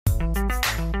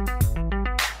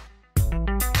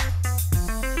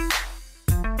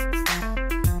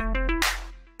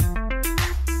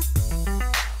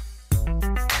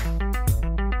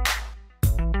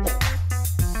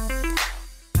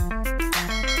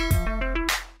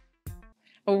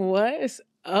What is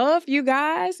up, you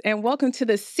guys? And welcome to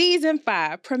the Season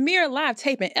 5 premiere live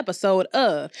taping episode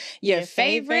of your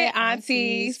favorite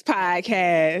Aunties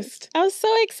podcast. I'm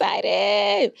so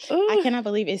excited. Ooh. I cannot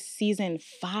believe it's Season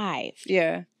 5.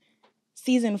 Yeah.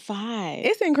 Season 5.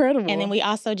 It's incredible. And then we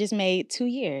also just made 2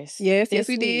 years. Yes,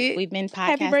 we did. We've been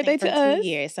podcasting happy birthday for to 2 us.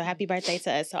 years. So happy birthday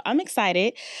to us. So I'm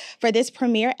excited for this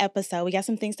premiere episode. We got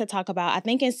some things to talk about. I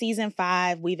think in Season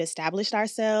 5, we've established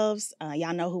ourselves.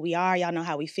 Y'all know who we are. Y'all know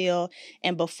how we feel.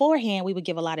 And beforehand, we would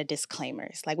give a lot of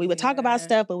disclaimers. Like we would talk about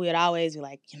stuff, but we would always be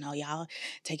like, y'all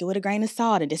take it with a grain of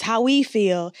salt. And this is how we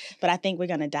feel. But I think we're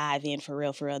going to dive in for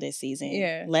real this season.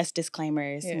 Yeah. Less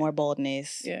disclaimers, more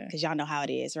boldness. Yeah. Because y'all know how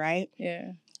it is, right? Yeah.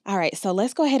 All right, so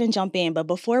let's go ahead and jump in. But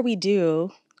before we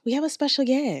do, we have a special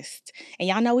guest. And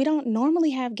y'all know we don't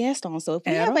normally have guests on. So if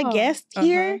we have a guest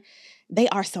here, they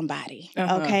are somebody,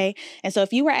 okay? And so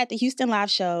if you were at the Houston Live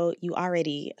show, you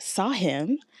already saw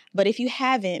him. But if you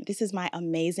haven't, this is my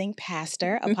amazing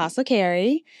pastor, Apostle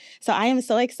Karey. So I am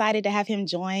so excited to have him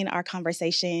join our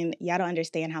conversation. Y'all don't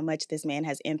understand how much this man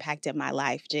has impacted my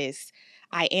life.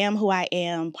 I am who I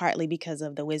am partly because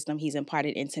of the wisdom he's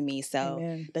imparted into me.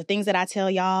 So the things that I tell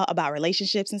y'all about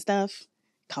relationships and stuff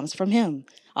comes from him.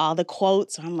 All the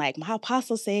quotes, I'm like, my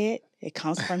apostle said, it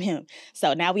comes from him.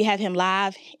 So now we have him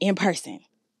live in person,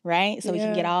 right? So we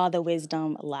can get all the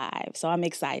wisdom live. So I'm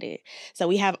excited. So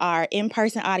we have our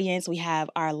in-person audience. We have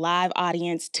our live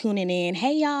audience tuning in.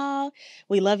 Hey, y'all.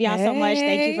 We love y'all so much.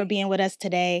 Thank you for being with us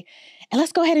today. And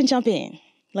let's go ahead and jump in.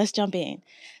 Let's jump in.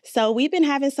 So we've been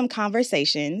having some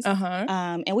conversations,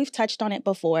 and we've touched on it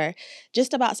before,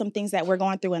 just about some things that we're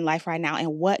going through in life right now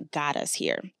and what got us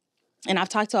here. And I've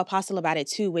talked to Apostle about it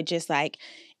too, with just like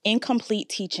incomplete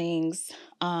teachings,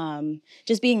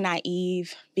 just being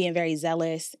naive, being very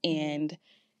zealous, and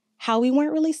how we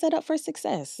weren't really set up for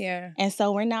success. Yeah. And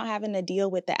so we're now having to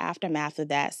deal with the aftermath of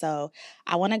that. So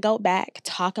I want to go back,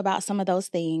 talk about some of those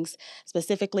things,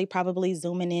 specifically probably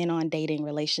zooming in on dating,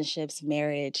 relationships,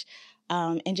 marriage,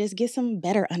 and just get some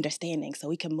better understanding so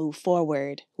we can move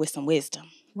forward with some wisdom.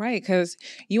 Right, because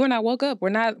you and I woke up. We're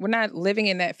not living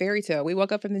in that fairy tale. We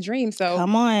woke up in the dream. So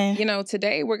come on,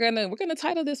 today we're gonna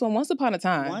title this one "Once Upon a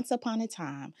Time." Once upon a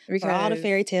time, because for all the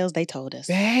fairy tales they told us,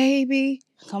 baby.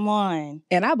 Come on,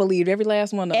 and I believed every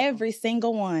last one of them. Every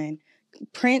single one.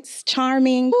 Prince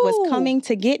Charming was coming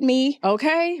to get me.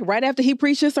 Okay, right after he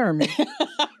preached his sermon.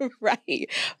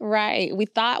 Right. We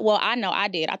thought, I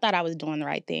did. I thought I was doing the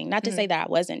right thing. Not to say that I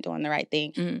wasn't doing the right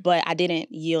thing, but I didn't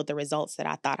yield the results that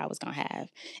I thought I was going to have.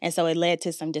 And so it led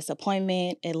to some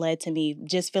disappointment. It led to me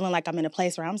just feeling like I'm in a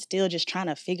place where I'm still just trying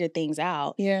to figure things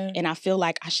out. Yeah. And I feel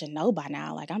like I should know by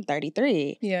now. Like I'm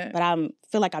 33. Yeah. But I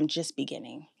feel like I'm just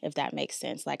beginning, if that makes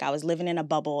sense. Like I was living in a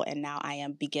bubble and now I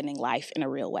am beginning life in a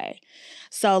real way.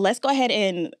 So let's go ahead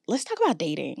and let's talk about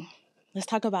dating. Let's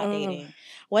talk about dating.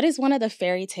 What is one of the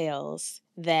fairy tales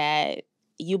that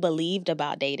you believed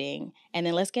about dating? And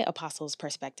then let's get Apostle's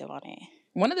perspective on it.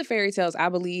 One of the fairy tales I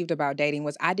believed about dating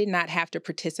was I did not have to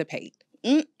participate.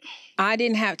 I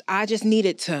just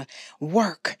needed to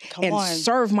work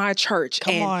serve my church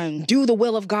do the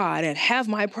will of God and have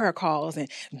my prayer calls and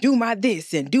do my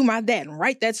this and do my that and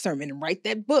write that sermon and write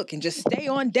that book and just stay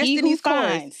on destiny's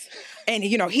course. And,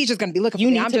 he's just going to be looking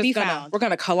for me. We're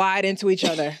going to collide into each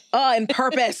other. In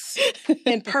purpose.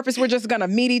 In purpose, we're just going to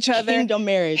meet each other. Kingdom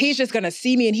marriage. He's just going to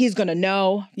see me and he's going to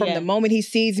know from the moment he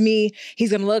sees me,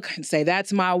 he's going to look and say,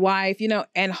 that's my wife,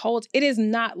 and it is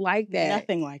not like that.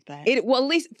 Nothing like that. Well, at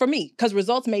least for me, because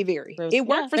results may vary. It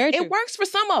works for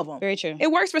some of them. Very true. It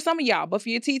works for some of y'all, but for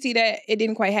your TT, that it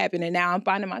didn't quite happen. And now I'm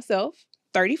finding myself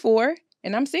 34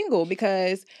 and I'm single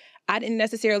because I didn't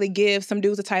necessarily give some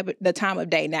dudes the time of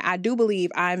day. Now, I do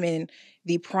believe I'm in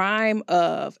the prime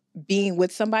of being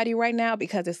with somebody right now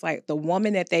because it's like the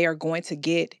woman that they are going to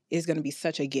get is going to be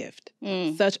such a gift.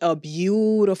 Such a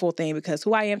beautiful thing because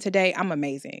who I am today, I'm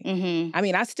amazing. I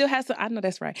mean, I still have I know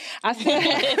that's right. I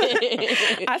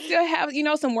still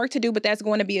have, some work to do, but that's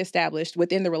going to be established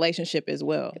within the relationship as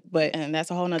well. And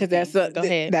that's a whole nother thing. Go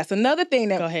ahead. That's another thing.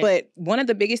 Go ahead. But one of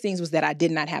the biggest things was that I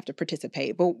did not have to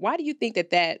participate. But why do you think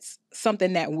that that's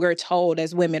something that we're told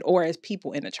as women or as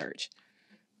people in the church?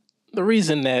 The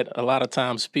reason that a lot of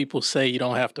times people say you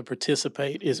don't have to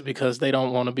participate is because they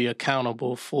don't want to be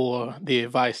accountable for the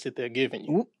advice that they're giving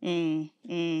you.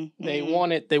 They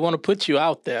want to put you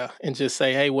out there and just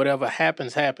say, hey, whatever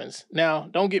happens, happens. Now,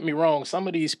 don't get me wrong. Some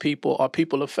of these people are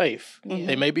people of faith.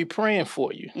 They may be praying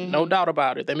for you. No doubt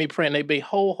about it. They may pray and they may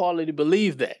wholeheartedly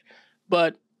believe that.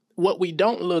 But what we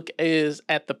don't look is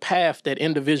at the path that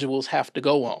individuals have to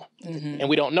go on. And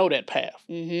we don't know that path.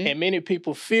 And many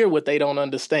people fear what they don't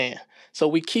understand. So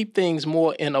we keep things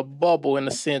more in a bubble in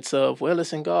the sense of, well,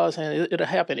 it's in God's hand. It'll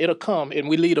happen. It'll come. And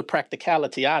we leave a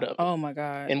practicality out of it. Oh, my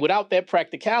God. And without that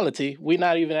practicality, we're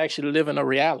not even actually living a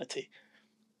reality.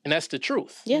 And that's the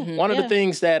truth. Yeah. One of the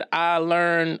things that I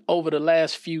learned over the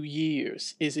last few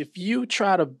years is if you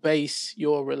try to base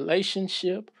your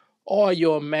relationship or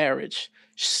your marriage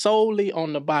solely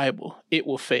on the Bible, it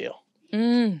will fail.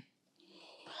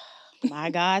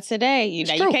 My God, today. You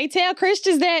can't tell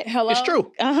Christians that. Hello? It's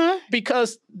true.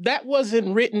 Because that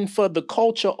wasn't written for the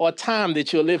culture or time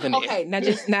that you're living in. Okay,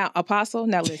 now, Apostle,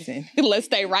 now listen. Let's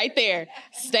stay right there.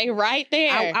 Stay right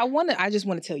there. I just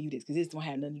want to tell you this because this don't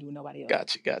have nothing to do with nobody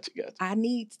else. Gotcha. I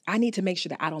need to make sure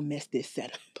that I don't mess this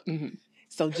setup.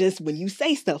 So just when you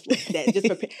say stuff like that, just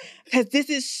prepare. Because this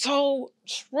is so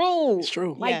true. It's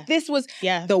true. Like this was,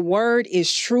 the word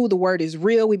is true. The word is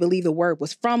real. We believe the word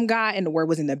was from God and the word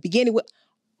was in the beginning.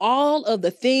 All of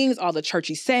the things, all the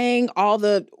churchy saying, all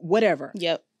the whatever.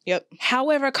 Yep.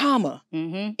 However,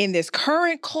 in this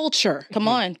current culture. Come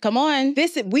on.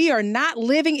 We are not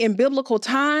living in biblical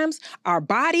times. Our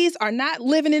bodies are not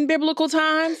living in biblical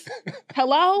times.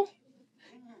 Hello?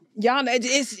 Y'all,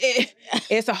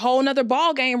 it's a whole nother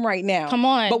ball game right now. Come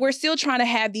on. But we're still trying to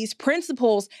have these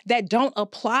principles that don't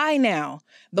apply now.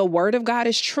 The word of God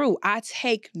is true. I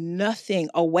take nothing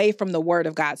away from the word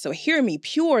of God. So hear me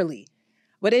purely.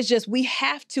 But it's just, we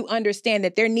have to understand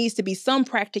that there needs to be some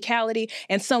practicality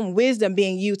and some wisdom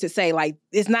being used to say, like,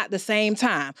 it's not the same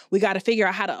time. We got to figure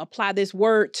out how to apply this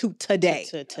word to today.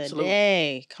 To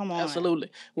today. Come on.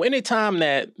 Absolutely. Well, anytime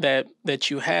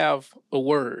that you have a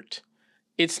word,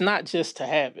 it's not just to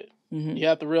have it. You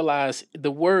have to realize the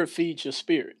word feeds your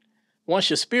spirit. Once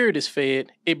your spirit is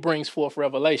fed, it brings forth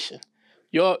revelation.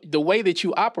 The way that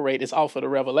you operate is off of the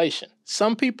revelation.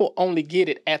 Some people only get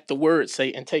it at the word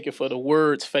say and take it for the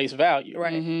word's face value.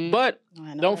 Right. But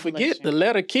don't forget, the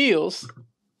letter kills,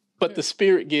 but the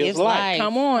spirit gives life.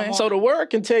 Come on. So the word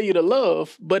can tell you to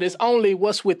love, but it's only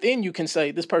what's within you can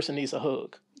say, this person needs a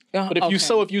hug. But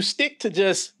if you stick to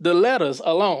just the letters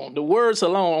alone, the words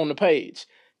alone on the page,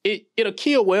 it'll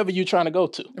kill wherever you're trying to go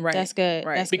to. Right. That's good.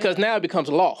 Right. Because now it becomes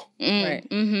law. Right.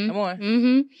 Come on.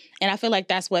 And I feel like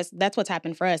that's what's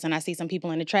happened for us. And I see some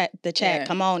people in the chat. Yeah.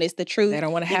 Come on, it's the truth. They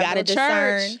don't want to have you gotta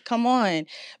discern. Come on.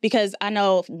 Because I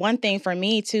know one thing for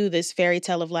me too, this fairy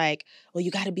tale of like, well,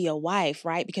 you gotta be a wife,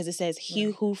 right? Because it says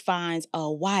he who finds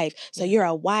a wife. So you're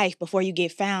a wife before you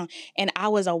get found. And I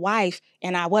was a wife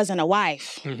and I wasn't a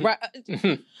wife. Right.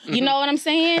 You know what I'm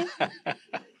saying?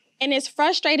 And it's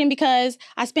frustrating because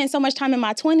I spent so much time in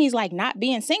my 20s, like, not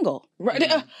being single. Right.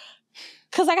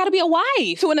 Because I got to be a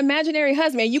wife. To an imaginary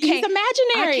husband. He's imaginary.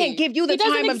 I can't give you the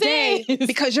time of day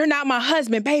because you're not my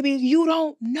husband. Baby, you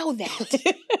don't know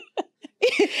that.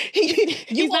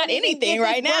 He's not anything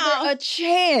right now. A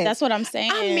chance. That's what I'm saying.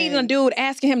 I'm meeting a dude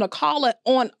asking him to call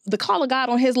of God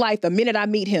on his life the minute I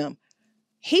meet him.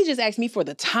 He just asked me for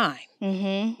the time.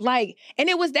 Like, and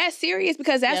it was that serious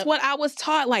because that's what I was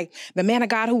taught. Like, the man of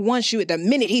God who wants you, the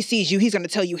minute he sees you, he's going to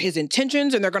tell you his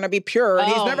intentions and they're going to be pure and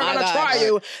he's never going to try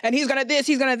you and he's going to this,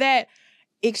 he's going to that.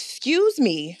 Excuse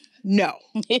me. No.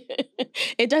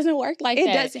 It doesn't work like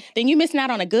that. Doesn't. Then you're missing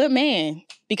out on a good man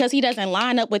because he doesn't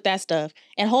line up with that stuff.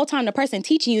 And the whole time the person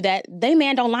teaching you that, they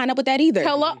man don't line up with that either.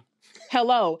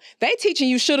 Hello. They teaching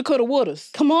you shoulda, coulda,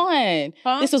 wouldas. Come on.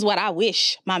 This is what I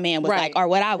wish my man was like, or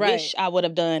what I wish I would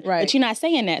have done. Right. But you're not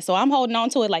saying that. So I'm holding on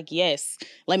to it like, yes,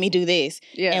 let me do this.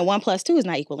 Yeah. And 1 + 2 is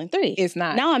not equaling 3. It's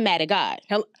not. Now I'm mad at God.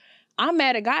 I'm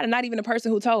mad at God and not even the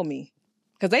person who told me.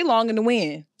 Because they long in the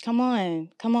wind. Come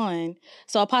on.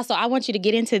 So Apostle, I want you to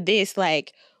get into this.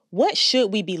 Like, what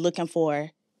should we be looking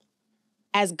for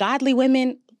as godly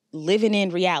women living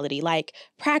in reality? Like,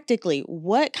 practically,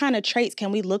 what kind of traits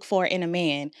can we look for in a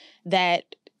man that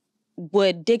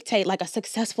would dictate like a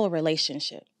successful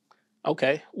relationship?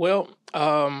 Okay. Well,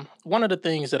 one of the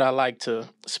things that I like to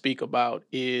speak about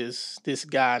is this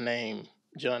guy named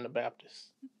John the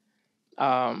Baptist.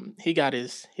 He got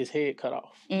his head cut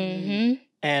off.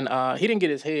 And he didn't get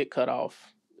his head cut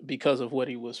off because of what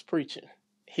he was preaching.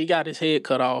 He got his head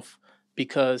cut off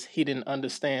because he didn't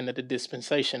understand that the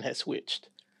dispensation had switched.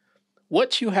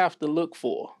 What you have to look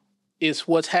for is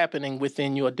what's happening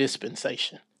within your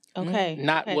dispensation. Okay.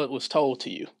 Not what was told to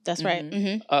you. That's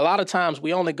right. A lot of times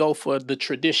we only go for the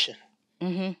tradition.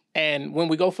 And when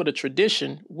we go for the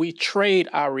tradition, we trade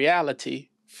our reality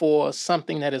for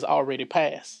something that is already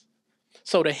passed.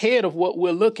 So the head of what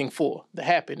we're looking for, the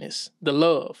happiness, the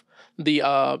love,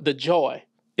 the joy,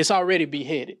 it's already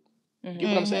beheaded. You get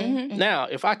what I'm saying? Now,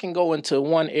 if I can go into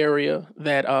one area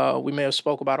that we may have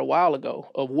spoke about a while ago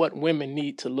of what women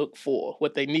need to look for,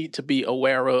 what they need to be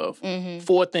aware of,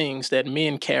 4 things that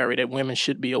men carry that women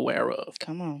should be aware of.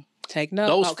 Come on. Take note.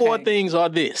 Those 4 things are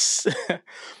this.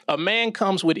 A man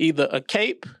comes with either a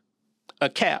cape, a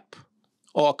cap,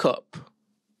 or a cup.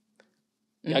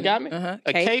 Y'all got me?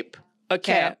 A cape, a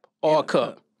cap, or a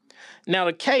cup. Now,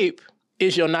 the cape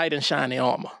is your knight in shining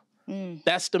armor.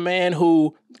 That's the man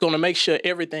who going to make sure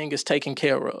everything is taken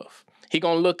care of. He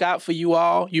going to look out for you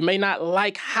all. You may not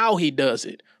like how he does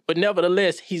it, but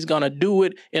nevertheless, he's going to do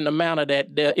it in a manner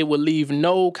that it will leave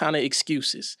no kind of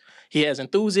excuses. He has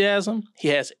enthusiasm. He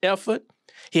has effort.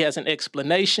 He has an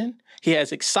explanation. He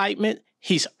has excitement.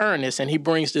 He's earnest, and he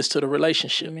brings this to the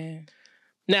relationship. Amen.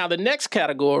 Now, the next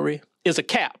category is a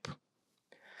cap.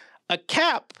 A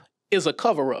cap is a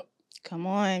cover-up. Come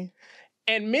on.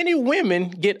 And many women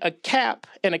get a cap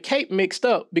and a cape mixed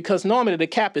up because normally the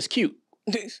cap is cute.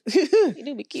 They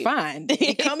do be cute. Fine. They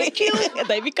becoming cute.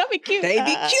 They becoming cute. They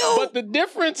be cute. But the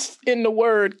difference in the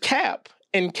word cap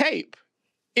and cape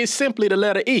is simply the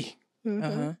letter E.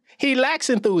 He lacks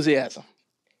enthusiasm.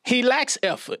 He lacks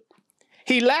effort.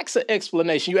 He lacks an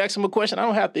explanation. You ask him a question, I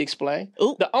don't have to explain.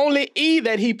 Ooh. The only E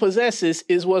that he possesses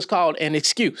is what's called an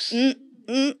excuse.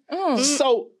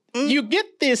 So you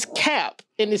get this cap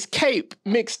and this cape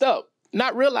mixed up,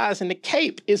 not realizing the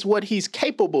cape is what he's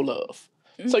capable of.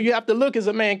 So you have to look, is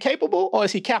a man capable or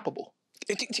is he capable?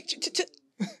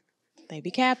 They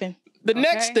be capping. The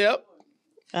next step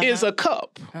is a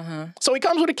cup. So he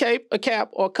comes with a cape, a cap,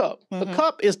 or a cup. A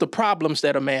cup is the problems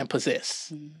that a man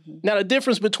possesses. Now, the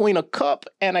difference between a cup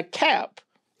and a cap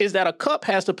is that a cup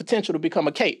has the potential to become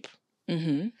a cape.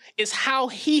 It's how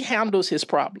he handles his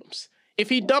problems. If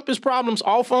he dump his problems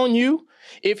off on you,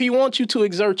 if he wants you to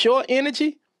exert your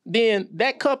energy, then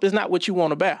that cup is not what you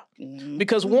want to bear.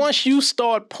 Because once you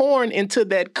start pouring into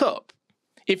that cup,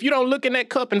 if you don't look in that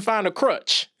cup and find a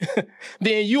crutch,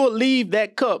 then you'll leave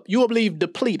that cup, you'll leave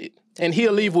depleted, and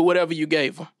he'll leave with whatever you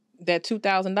gave him. That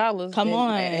 $2,000. Come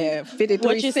on. 53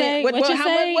 what you say? What you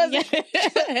say? Was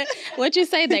it? What you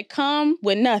say? They come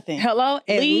with nothing. Hello?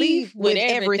 And leave with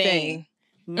everything.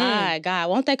 My God.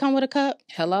 Won't they come with a cup?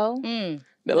 Hello?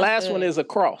 The last one is a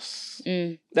cross.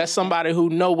 That's somebody who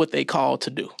know what they called to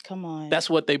do. Come on. That's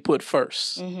what they put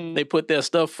first. They put their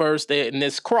stuff first. And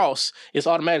this cross is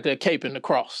automatically a cape in the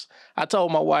cross. I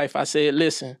told my wife, I said,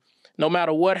 listen, no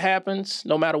matter what happens,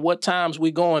 no matter what times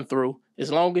we're going through,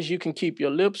 as long as you can keep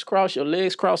your lips crossed, your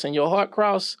legs crossed, and your heart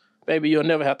crossed, baby, you'll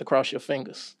never have to cross your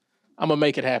fingers. I'm going to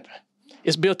make it happen.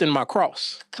 It's built in my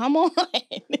cross. Come on.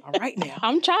 All right now.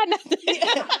 I'm trying not to.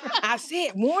 I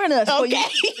said, warn us. Okay.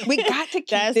 You. We got to keep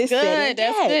That's this good.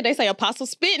 That's good. They say apostle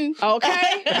spitting. Okay.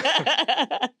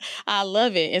 I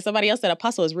love it. And somebody else said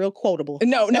apostle is real quotable.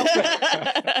 No.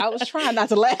 I was trying not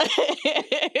to laugh.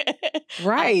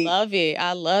 Right.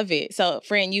 I love it. So,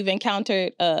 friend, you've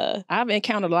encountered... I've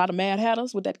encountered a lot of mad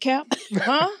hatters with that cap.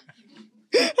 Huh?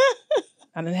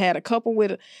 I done had a couple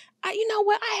with... you know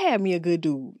what? I had me a good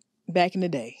dude back in the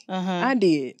day. I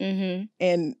did.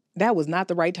 And that was not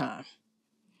the right time.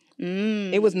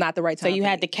 It was not the right time. So you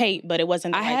had the cape, but it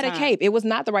wasn't the right time. I had a cape. It was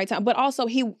not the right time. But also,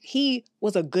 he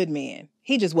was a good man.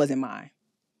 He just wasn't mine.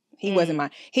 He wasn't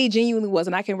mine. He genuinely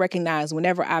wasn't. I can recognize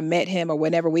whenever I met him or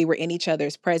whenever we were in each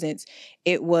other's presence,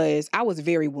 I was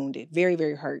very wounded, very,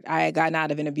 very hurt. I had gotten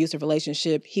out of an abusive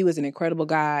relationship. He was an incredible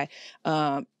guy.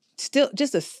 Still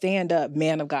just a stand-up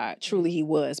man of God. Truly he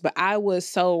was. But I was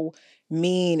so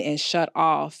mean and shut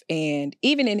off. And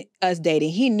even in us dating,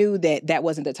 he knew that that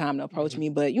wasn't the time to approach me.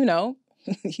 But, you know,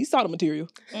 he saw the material.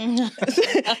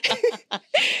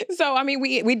 So, I mean,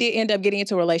 we did end up getting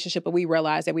into a relationship, but we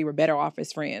realized that we were better off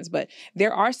as friends. But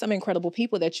there are some incredible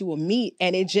people that you will meet,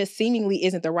 and it just seemingly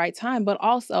isn't the right time. But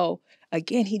also,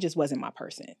 again, he just wasn't my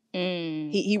person.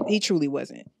 He truly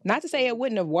wasn't. Not to say it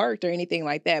wouldn't have worked or anything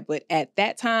like that, but at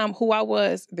that time, who I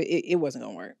was, it wasn't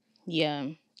going to work. Yeah.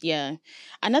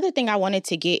 Another thing I wanted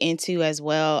to get into as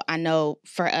well, I know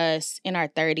for us in our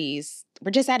 30s, we're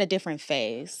just at a different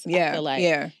phase, I feel like.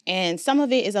 Yeah. And some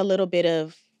of it is a little bit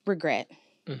of regret,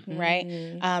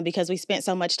 right? Because we spent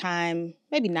so much time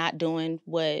maybe not doing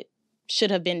what should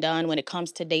have been done when it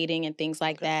comes to dating and things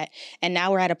like that. And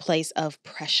now we're at a place of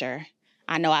pressure.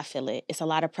 I know I feel it. It's a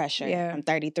lot of pressure. Yeah. I'm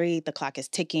 33. The clock is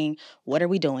ticking. What are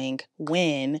we doing?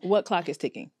 When? What clock is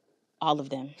ticking? All of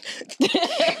them.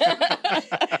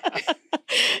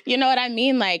 You know what I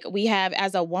mean? Like, we have,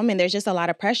 as a woman, there's just a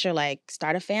lot of pressure, like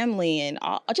start a family and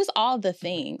all the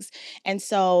things. And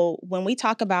so when we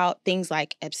talk about things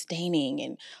like abstaining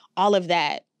and all of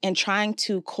that and trying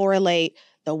to correlate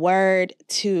the word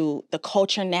to the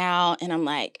culture now. And I'm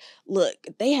like, look,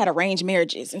 they had arranged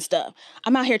marriages and stuff.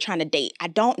 I'm out here trying to date. I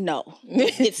don't know.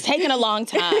 It's taken a long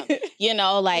time.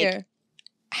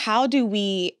 How do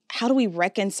we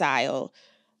reconcile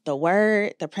the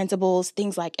word, the principles,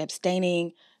 things like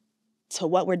abstaining to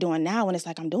what we're doing now when it's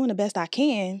like I'm doing the best I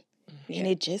can and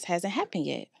it just hasn't happened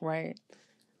yet. Right.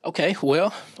 Okay,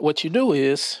 well, what you do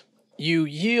is you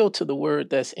yield to the word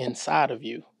that's inside of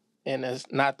you, and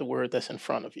that's not the word that's in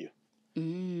front of you.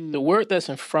 The word that's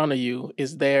in front of you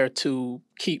is there to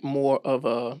keep more of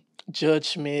a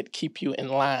judgment, keep you in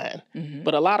line.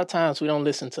 But a lot of times we don't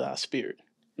listen to our spirit.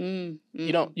 You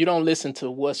don't listen to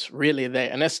what's really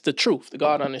there. And that's the truth, the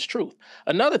God honest truth.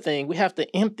 Another thing, we have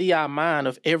to empty our mind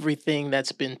of everything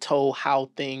that's been told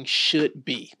how things should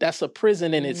be. That's a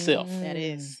prison in itself. That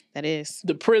is.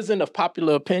 The prison of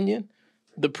popular opinion,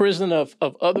 the prison of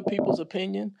other people's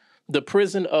opinion, the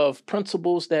prison of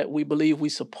principles that we believe we're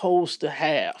supposed to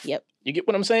have. Yep. You get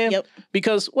what I'm saying? Yep.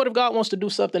 Because what if God wants to do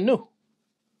something new?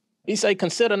 He say,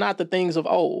 consider not the things of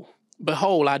old.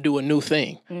 Behold, I do a new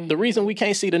thing. The reason we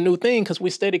can't see the new thing because we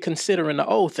steady considering the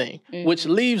old thing, which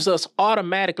leaves us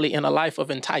automatically in a life of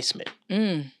enticement.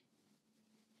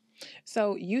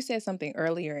 So you said something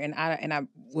earlier, and I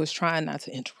was trying not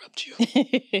to interrupt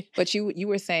you, but you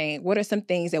were saying, what are some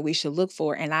things that we should look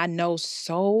for? And I know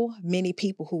so many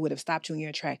people who would have stopped you in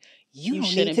your track. You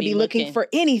don't need to be looking for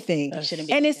anything.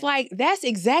 And it's like, that's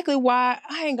exactly why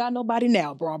I ain't got nobody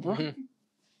now, bro.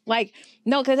 Like,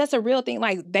 no, because that's a real thing.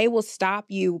 Like, they will stop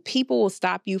you. People will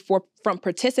stop you from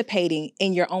participating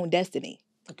in your own destiny.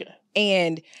 Okay.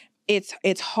 And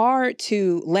it's hard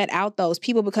to let out those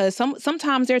people because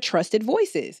sometimes they're trusted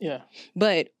voices. Yeah.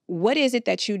 But what is it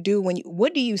that you do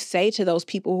what do you say to those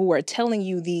people who are telling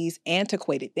you these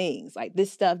antiquated things? Like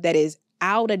this stuff that is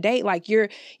out of date. Like you're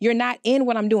not in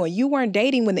what I'm doing. You weren't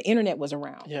dating when the internet was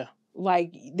around. Yeah.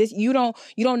 Like this, you don't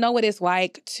know what it's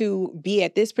like to be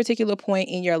at this particular point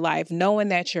in your life, knowing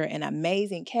that you're an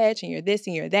amazing catch and you're this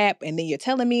and you're that. And then you're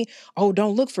telling me, oh,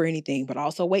 don't look for anything, but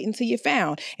also wait until you're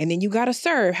found. And then you got to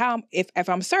serve. If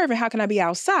I'm serving, how can I be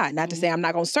outside? Not to say I'm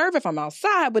not going to serve if I'm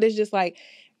outside, but it's just like,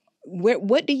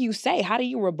 what do you say? How do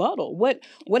you rebuttal? What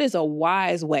is a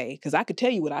wise way? Because I could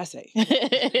tell you what I say,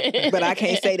 but I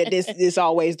can't say that this is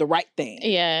always the right thing.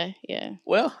 Yeah.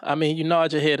 Well, I mean, you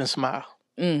nod your head and smile.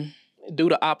 Do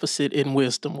the opposite in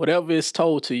wisdom. Whatever is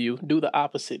told to you, do the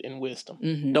opposite in wisdom.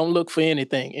 Don't look for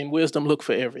anything. In wisdom, look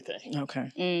for everything. Okay.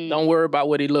 Don't worry about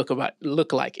what he look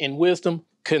like. In wisdom,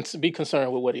 be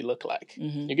concerned with what he look like.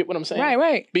 You get what I'm saying?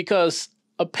 Right. Because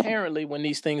apparently when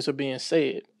these things are being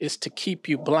said, it's to keep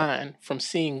you blind from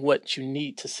seeing what you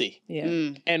need to see.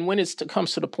 Yeah. And when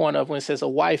comes to the point of when it says a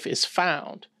wife is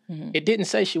found, it didn't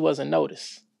say she wasn't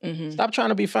noticed. Stop trying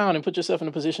to be found and put yourself in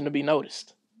a position to be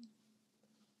noticed.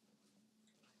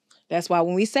 That's why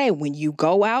when we say, when you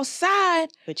go outside,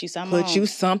 put you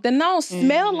something on,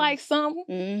 smell like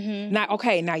something. Now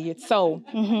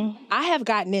I have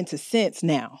gotten into scents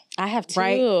now. I have too.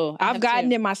 Right? I've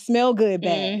gotten in my smell good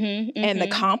bag. And the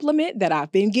compliment that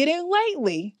I've been getting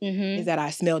lately is that I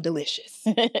smell delicious.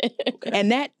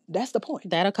 And that's the point.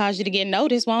 That'll cause you to get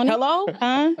noticed, won't it? Hello?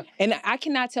 Huh? And I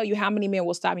cannot tell you how many men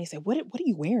will stop me and say, what are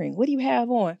you wearing? What do you have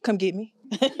on? Come get me.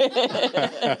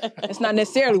 That's not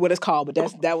necessarily what it's called, but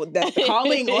that's the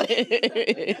calling on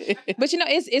it. But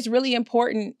it's really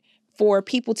important for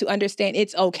people to understand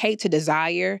it's okay to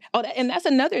desire. Oh, and that's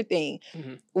another thing.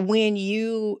 When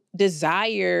you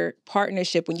desire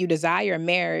partnership, when you desire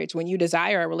marriage, when you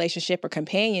desire a relationship or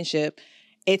companionship,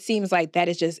 it seems like that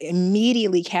is just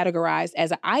immediately categorized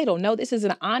as an idol. No, this is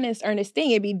an honest, earnest thing.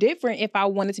 It'd be different if I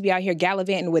wanted to be out here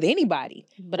gallivanting with anybody.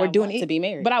 But I want to be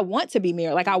married. But I want to be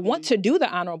married. Like I want to do the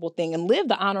honorable thing and live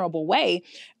the honorable way.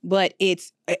 But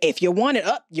it's, if you want it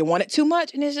up, you want it too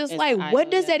much. And it's like, what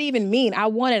does that even mean? I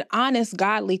want an honest,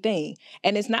 godly thing.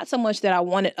 And it's not so much that I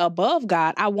want it above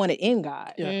God. I want it in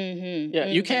God. Yeah. Yeah.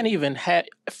 You can't even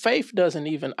faith doesn't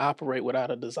even operate without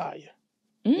a desire.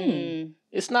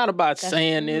 It's not about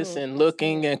saying this and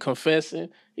looking and confessing.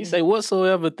 He say,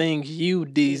 whatsoever things you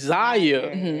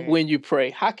desire when you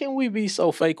pray. How can we be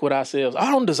so fake with ourselves?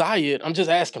 I don't desire it. I'm just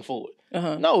asking for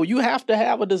it. No, you have to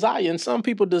have a desire. And some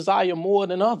people desire more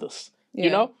than others,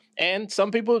 you know? And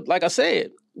some people, like I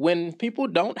said, when people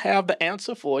don't have the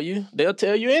answer for you, they'll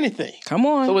tell you anything. Come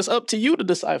on. So it's up to you to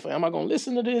decipher. Am I going to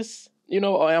listen to this?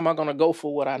 Or am I going to go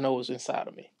for what I know is inside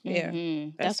of me? Yeah.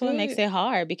 That's what makes it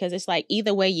hard, because it's like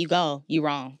either way you go, you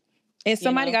wrong. And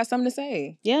somebody got something to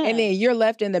say. Yeah. And then you're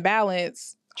left in the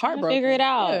balance, heartbroken. Figure it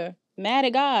out. Yeah. Mad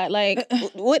at God. Like,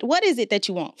 what is it that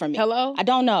you want from me? Hello? I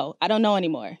don't know. I don't know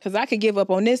anymore. Because I could give up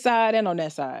on this side and on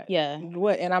that side. Yeah.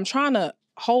 And I'm trying to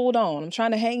hold on. I'm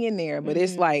trying to hang in there. But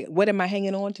it's like, what am I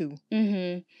hanging on to?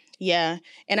 Mm-hmm. Yeah.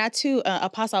 And I too,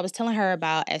 Apostle, I was telling her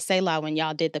about at Selah when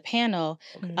y'all did the panel,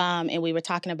 and we were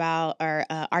talking about, or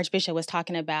Archbishop was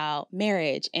talking about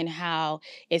marriage and how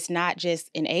it's not just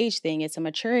an age thing, it's a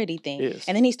maturity thing. Yes.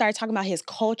 And then he started talking about his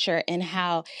culture and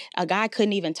how a guy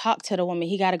couldn't even talk to the woman.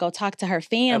 He got to go talk to her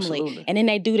family. Absolutely. And then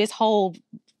they do this whole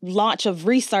launch of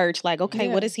research, like, okay,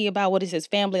 what is he about? What is his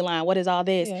family line? What is all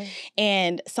this? Yeah.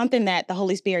 And something that the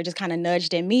Holy Spirit just kind of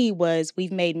nudged in me was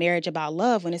we've made marriage about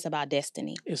love when it's about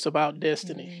destiny. It's about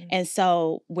destiny. And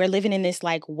so we're living in this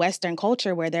like Western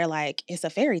culture where they're like, it's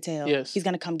a fairy tale. Yes. He's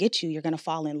going to come get you. You're going to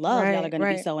fall in love. Y'all are going to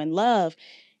be so in love.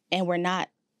 And we're not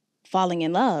falling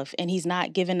in love. And he's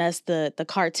not giving us the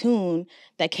cartoon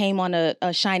that came on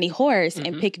a shiny horse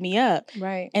and picked me up.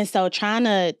 Right. And so trying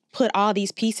to put all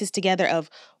these pieces together of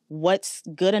what's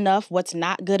good enough, what's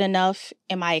not good enough.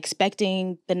 Am I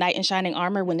expecting the knight in shining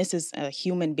armor when this is a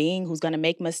human being who's going to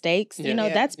make mistakes? You know,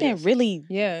 that's been really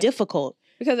difficult.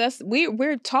 Because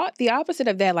we're taught the opposite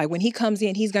of that. Like when he comes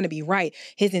in, he's going to be right.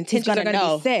 His intentions are going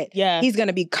to be set. Yeah. He's going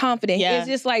to be confident. Yeah. It's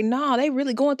just like, no, they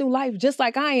really going through life just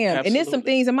like I am. Absolutely. And there's some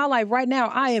things in my life right now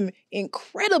I am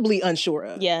incredibly unsure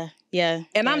of. Yeah. Yeah.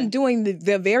 And I'm doing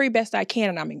the very best I can.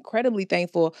 And I'm incredibly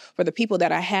thankful for the people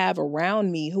that I have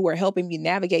around me who are helping me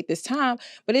navigate this time.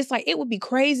 But it's like, it would be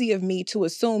crazy of me to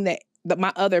assume that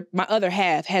my other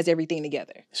half has everything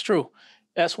together. It's true.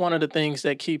 That's one of the things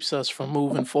that keeps us from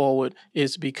moving forward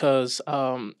is because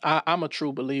I'm a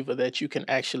true believer that you can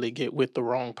actually get with the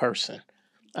wrong person.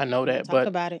 I know that, Talk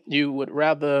about it. You would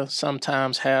rather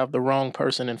sometimes have the wrong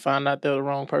person and find out they're the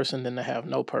wrong person than to have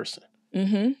no person.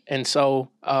 Mm-hmm. And so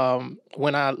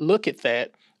when I look at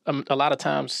that, a lot of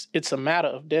times it's a matter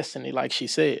of destiny, like she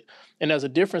said. And there's a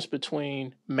difference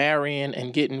between marrying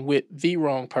and getting with the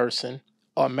wrong person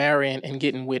or marrying and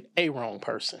getting with a wrong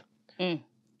person. Mm.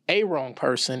 A wrong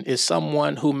person is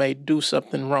someone who may do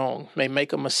something wrong, may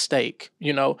make a mistake,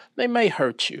 they may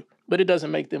hurt you, but it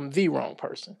doesn't make them the wrong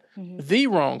person. Mm-hmm. The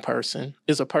wrong person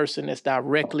is a person that's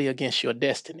directly against your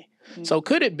destiny. Mm-hmm. So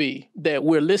could it be that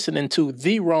we're listening to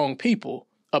the wrong people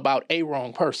about a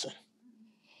wrong person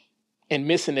and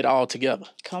missing it all together?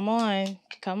 Come on.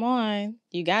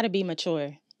 You got to be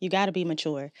mature.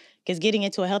 Because getting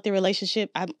into a healthy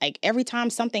relationship, like every time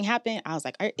something happened, I was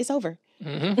like, it's over.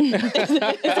 Mm-hmm.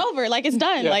 It's over. Like, it's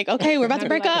done. Yeah. Like, okay, we're about to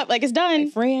break up. Like, it's done.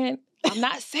 Friend, I'm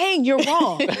not saying you're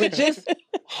wrong, but just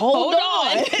hold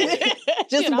on.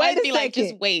 Just wait a second. Like,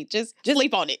 just wait. Just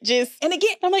sleep on it. And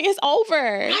again, I'm like, it's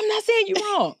over. I'm not saying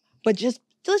you're wrong, but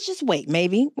let's just wait,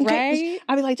 maybe. Okay? Right?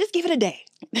 I'll be like, just give it a day.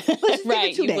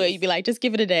 Right, you would. You'd be like, just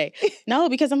give it a day. No,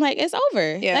 because I'm like, it's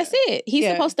over. Yeah. That's it. He's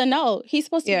supposed to know. He's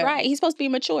supposed to be right. He's supposed to be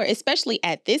mature, especially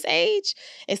at this age.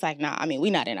 It's like, nah, I mean,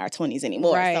 we're not in our 20s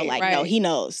anymore. Right, so like, no, he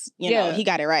knows. You know, he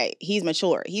got it right. He's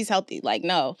mature. He's healthy. Like,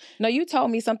 no. No, you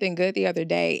told me something good the other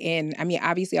day. And I mean,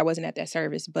 obviously I wasn't at that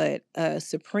service, but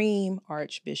Supreme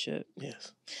Archbishop.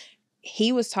 Yes.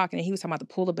 He was talking about the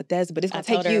pool of Bethesda, but it's going to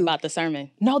take you. I told her about the sermon.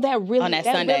 No, that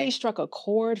Sunday. really struck a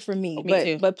chord for me. Oh, me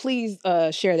too. But please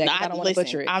share that. No, I don't want to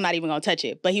butcher it. I'm not even going to touch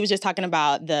it. But he was just talking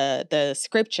about the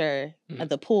scripture of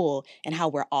the pool and how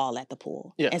we're all at the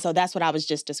pool. Yeah. And so that's what I was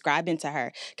just describing to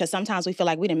her. Because sometimes we feel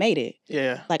like we done made it.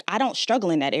 Yeah. Like, I don't struggle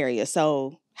in that area.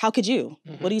 So how could you?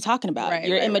 Mm-hmm. What are you talking about? Right,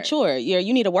 You're immature. Right.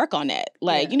 You need to work on that.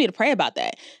 Like, you need to pray about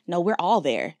that. No, we're all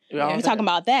there. We're talking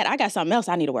about that. I got something else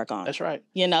I need to work on. That's right.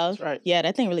 That's right. Yeah,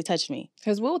 that thing really touched me.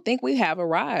 Because we'll think we have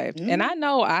arrived. Mm-hmm. And I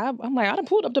know, I'm like, I done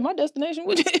pulled up to my destination. I'm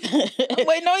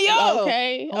waiting on y'all.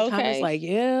 Okay. It's like,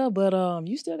 yeah, but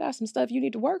you still got some stuff you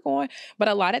need to work on. But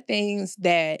a lot of things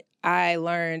that I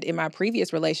learned in my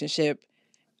previous relationship,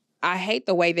 I hate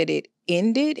the way that it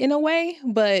ended in a way,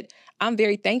 but I'm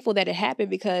very thankful that it happened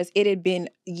because it had been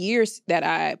years that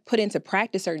I put into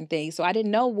practice certain things. So I didn't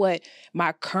know what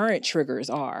my current triggers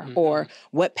are or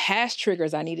what past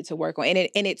triggers I needed to work on.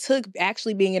 And it took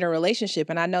actually being in a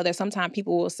relationship. And I know that sometimes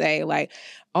people will say like,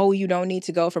 oh, you don't need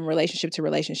to go from relationship to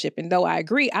relationship. And though I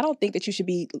agree, I don't think that you should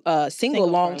be single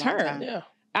long term. Yeah.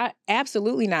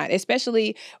 Absolutely not.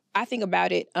 Especially, I think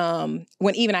about it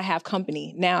when even I have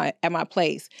company now at my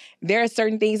place. There are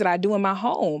certain things that I do in my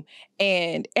home,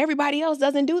 and everybody else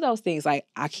doesn't do those things. Like,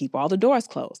 I keep all the doors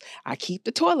closed. I keep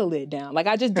the toilet lid down. Like,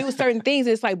 I just do certain things.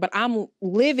 It's like, but I'm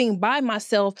living by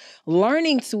myself,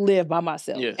 learning to live by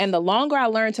myself. Yes. And the longer I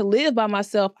learn to live by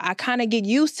myself, I kind of get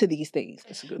used to these things.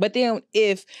 But then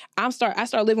if I start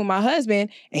living with my husband,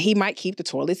 and he might keep the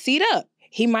toilet seat up,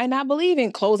 he might not believe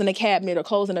in closing a cabinet or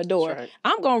closing a door. Right.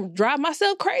 I'm going to drive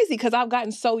myself crazy because I've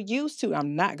gotten so used to,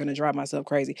 I'm not going to drive myself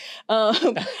crazy.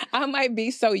 I might be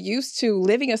so used to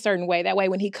living a certain way. That way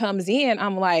when he comes in,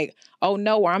 I'm like, oh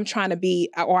no, or I'm trying to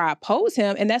be, or I oppose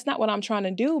him. And that's not what I'm trying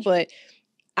to do. But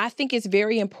I think it's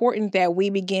very important that we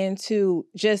begin to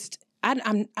just, I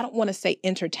don't want to say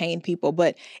entertain people,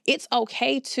 but it's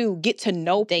okay to get to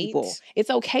know people. It's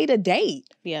okay to date.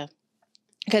 Yeah.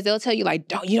 Because they'll tell you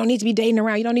like, you don't need to be dating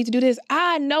around. You don't need to do this.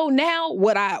 I know now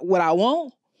what I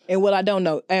want and what I don't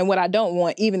know and what I don't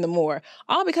want even the more.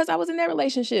 All because I was in that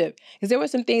relationship. Because there were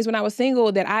some things when I was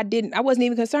single that I wasn't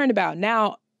even concerned about.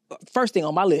 Now, first thing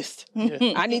on my list,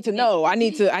 I need to know. I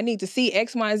need to see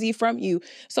X, Y, and Z from you.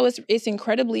 So it's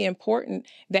incredibly important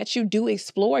that you do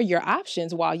explore your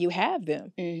options while you have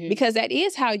them, because that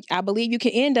is how I believe you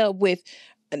can end up with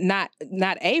not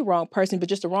a wrong person, but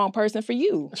just a wrong person for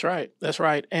you. That's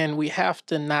right. And we have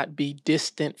to not be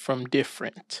distant from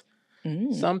different.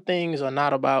 Some things are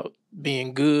not about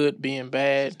being good, being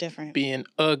bad, being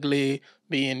ugly,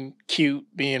 being cute,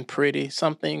 being pretty.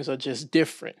 Some things are just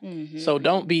different. So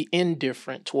don't be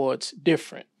indifferent towards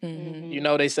different. You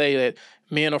know, they say that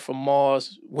men are from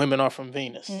Mars, women are from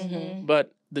Venus.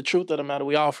 But the truth of the matter,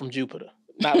 we all from Jupiter.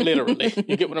 Not literally.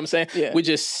 You get what I'm saying? Yeah. We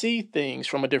just see things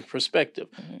from a different perspective.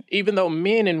 Even though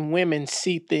men and women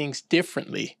see things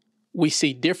differently, we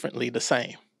see differently the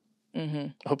same.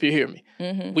 I hope you hear me.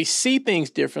 We see things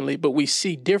differently, but we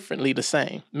see differently the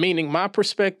same. Meaning my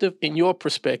perspective and your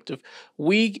perspective,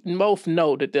 we both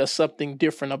know that there's something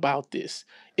different about this.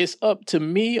 It's up to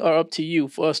me or up to you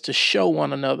for us to show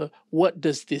one another, what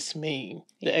does this mean?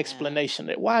 The explanation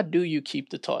that why do you keep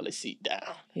the toilet seat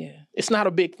down? Yeah. It's not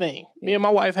a big thing. Me and my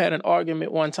wife had an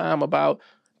argument one time about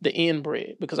the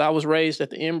inbread because I was raised that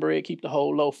the inbread keep the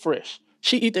whole loaf fresh.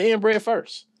 She eat the inbread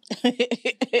first.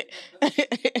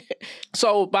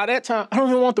 So by that time, I don't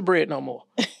even want the bread no more.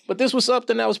 But this was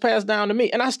something that was passed down to me.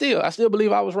 And I still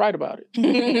believe I was right about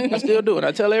it. I still do. And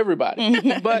I tell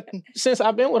everybody. But since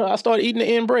I've been with her, I started eating the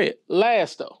end bread.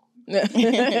 Last though.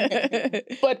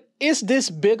 But is this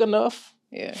big enough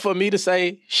for me to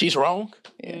say she's wrong?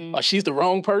 Or she's the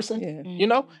wrong person? You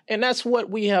know? And that's what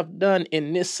we have done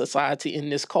in this society, in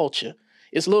this culture.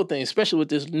 It's little things, especially with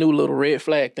this new little red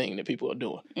flag thing that people are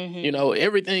doing. You know,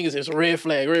 everything is this red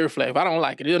flag. If I don't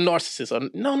like it, it's a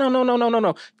narcissist.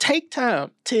 No. Take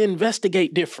time to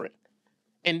investigate different.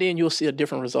 And then you'll see a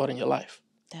different result in your life.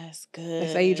 That's good.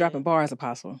 They say you dropping bars,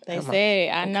 Apostle. They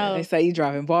say, I know. They say you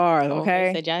dropping bars,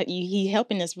 okay? They said, he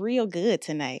helping us real good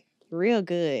tonight. Real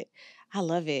good. I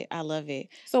love it.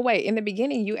 So wait, in the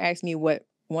beginning, you asked me what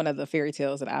one of the fairy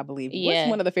tales that I believed in. What's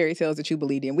one of the fairy tales that you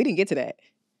believed in? We didn't get to that.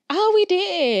 Oh, we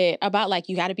did. About like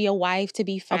you got to be a wife to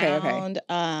be found.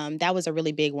 Okay. That was a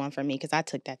really big one for me because I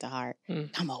took that to heart.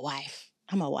 I'm a wife.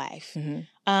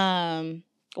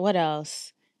 What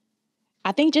else?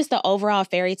 I think just the overall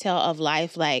fairy tale of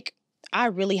life, like I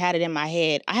really had it in my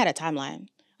head. I had a timeline.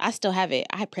 I still have it.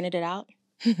 I had printed it out.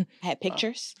 I had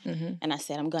pictures. And I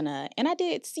said, and I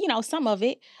did, some of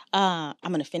it. I'm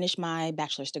going to finish my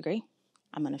bachelor's degree.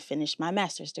 I'm going to finish my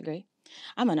master's degree.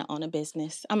 I'm going to own a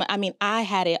business. I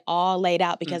had it all laid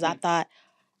out because I thought,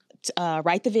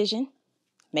 write the vision,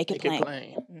 make it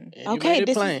plain. Okay,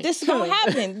 this is going to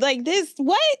happen. Like this,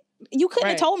 what? You couldn't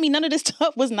have told me none of this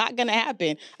stuff was not going to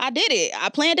happen. I did it. I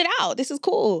planned it out. This is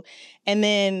cool. And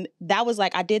then that was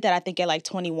like, I did that, I think at like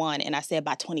 21. And I said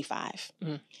by 25.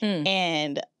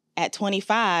 And at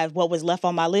 25, what was left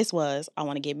on my list was, I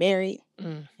want to get married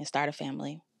and start a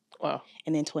family. Wow.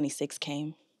 And then 26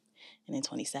 came. And then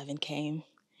 27 came.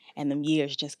 And them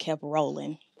years just kept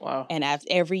rolling. Wow. And as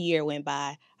every year went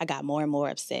by, I got more and more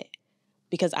upset.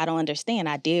 Because I don't understand.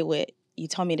 I did what you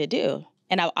told me to do.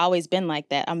 And I've always been like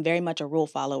that. I'm very much a rule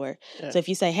follower. Yeah. So if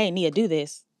you say, hey, Nia, do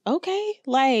this. Okay,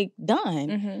 like,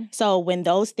 done. So when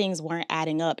those things weren't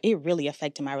adding up, it really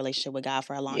affected my relationship with God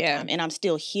for a long time. And I'm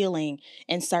still healing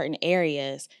in certain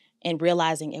areas and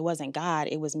realizing it wasn't God.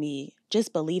 It was me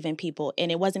just believing people. And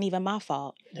it wasn't even my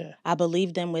fault. Yeah. I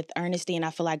believed them with earnesty. And I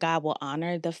feel like God will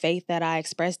honor the faith that I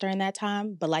expressed during that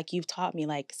time. But like you've taught me,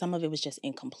 like some of it was just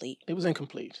incomplete. It was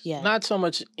incomplete. Yeah. Not so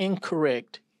much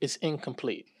incorrect, it's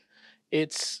incomplete.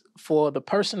 It's for the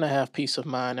person to have peace of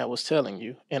mind that was telling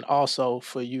you, and also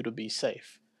for you to be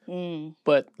safe.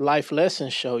 But life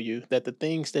lessons show you that the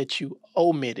things that you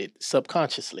omitted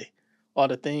subconsciously are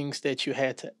the things that you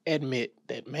had to admit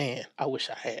that, man, I wish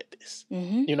I had this,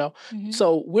 you know?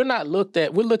 So we're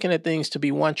looking at things to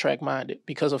be one-track minded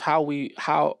because of how we're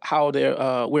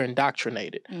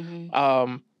indoctrinated.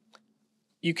 You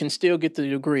can still get the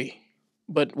degree,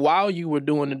 but while you were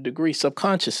doing the degree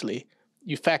subconsciously,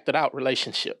 you factored out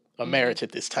relationship. a marriage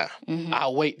at this time.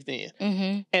 I'll wait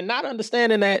then. And not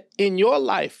understanding that in your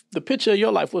life, the picture of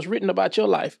your life, what's written about your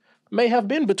life, may have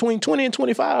been between 20 and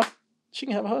 25, she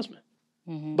can have a husband.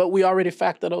 But we already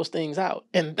factor those things out.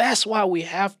 And that's why we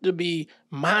have to be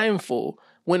mindful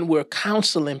when we're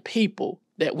counseling people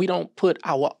that we don't put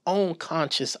our own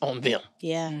conscience on them.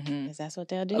 Yeah, because that's what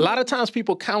they'll do. A lot of times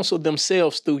people counsel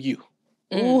themselves through you.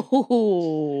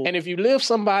 Ooh. And if you live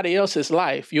somebody else's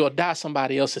life, you'll die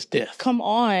somebody else's death. Come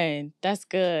on. That's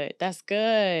good. That's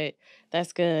good.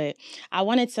 That's good. I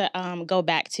wanted to go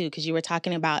back to, because you were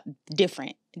talking about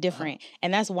different.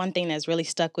 And that's one thing that's really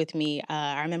stuck with me.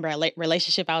 I remember a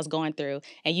relationship I was going through,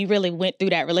 and you really went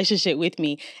through that relationship with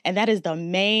me. And that is the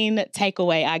main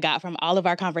takeaway I got from all of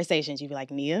our conversations. You'd be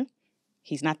like, Nia,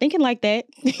 he's not thinking like that.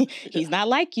 He's not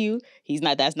like you.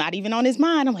 That's not even on his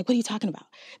mind. I'm like, what are you talking about?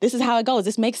 This is how it goes.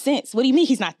 This makes sense. What do you mean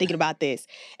he's not thinking about this?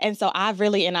 And so I've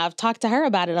talked to her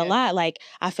about it a lot. Like,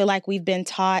 I feel like we've been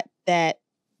taught that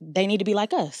they need to be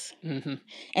like us.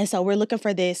 And so we're looking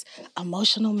for this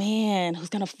emotional man who's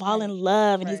going to fall in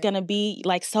love and he's going to be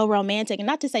like so romantic. And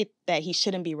not to say that he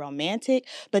shouldn't be romantic,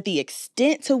 but the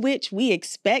extent to which we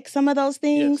expect some of those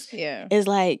things is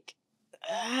like,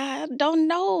 I don't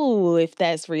know if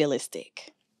that's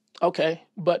realistic. Okay,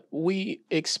 but we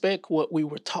expect what we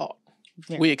were taught.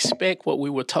 We expect what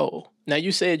we were told. Now,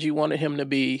 you said you wanted him to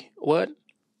be what?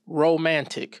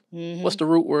 Romantic. What's the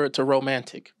root word to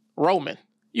romantic? Roman.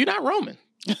 You're not Roman.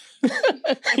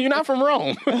 You're not from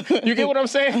Rome. You get what I'm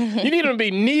saying? You need him to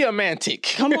be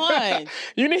Neomantic. Come on.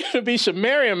 You need him to be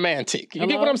ShaMarian-mantic. You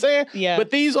get what I'm saying? Yeah.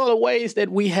 But these are the ways that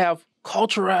we have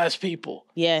culturized people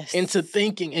into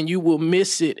thinking, and you will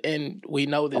miss it, and we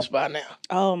know this by now.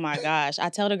 Oh my gosh. I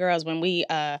tell the girls when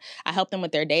I help them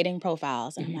with their dating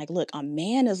profiles, and I'm like, look, a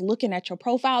man is looking at your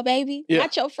profile, baby,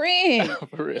 not your friend.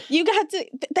 For real. You got to,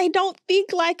 they don't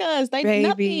think like us. They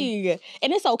nothing.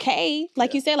 And it's okay.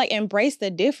 Like you said, like embrace the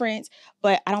difference,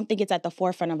 but I don't think it's at the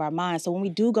forefront of our minds. So when we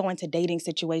do go into dating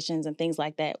situations and things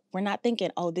like that, we're not thinking,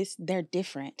 oh, they're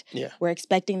different. Yeah. We're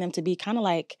expecting them to be kind of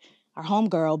like our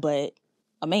homegirl, but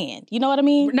a man. You know what I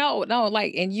mean? No,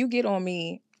 like, and you get on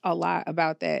me a lot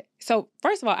about that. So,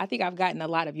 first of all, I think I've gotten a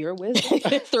lot of your wisdom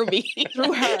through me.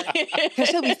 Through her. Because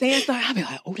she'll be saying something, I'll be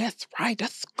like, oh, that's right,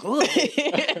 that's good.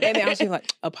 And then I'll be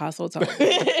like, Apostle told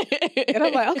me. And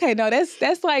I'm like, okay, no,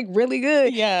 that's like really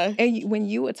good. Yeah. And when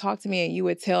you would talk to me and you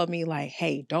would tell me like,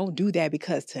 hey, don't do that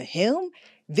because to him,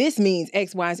 this means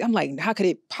X, Y, and Z. I'm like, how could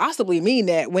it possibly mean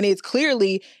that when it's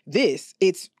clearly this?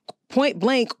 It's point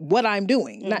blank what I'm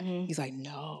doing. He's like,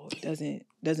 no, it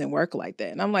doesn't work like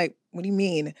that. And I'm like, what do you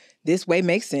mean? This way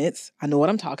makes sense. I know what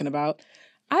I'm talking about.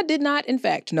 I did not, in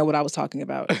fact, know what I was talking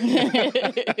about.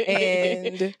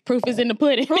 And proof is in the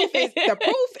pudding. The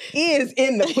proof is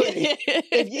in the pudding.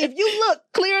 If you look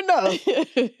clear enough.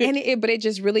 But it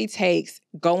just really takes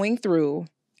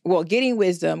getting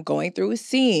wisdom, going through,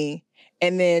 seeing,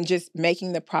 and then just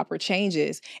making the proper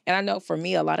changes. And I know for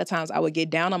me, a lot of times I would get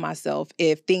down on myself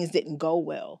if things didn't go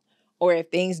well or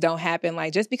if things don't happen.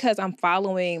 Like, just because I'm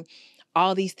following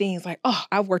all these things, like, oh,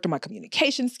 I've worked on my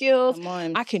communication skills.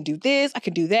 I can do this, I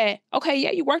can do that. Okay,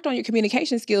 yeah, you worked on your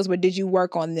communication skills, but did you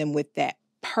work on them with that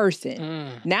person?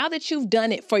 Now that you've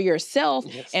done it for yourself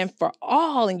and for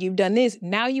all, and you've done this,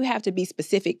 now you have to be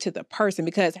specific to the person,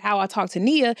 because how I talk to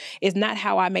Nia is not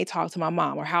how I may talk to my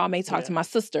mom or how I may talk to my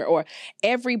sister, or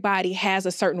everybody has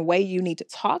a certain way you need to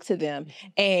talk to them,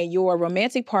 and your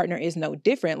romantic partner is no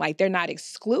different. Like, they're not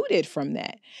excluded from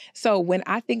that. So when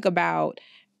I think about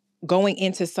going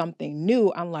into something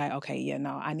new, I'm like, okay,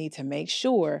 I need to make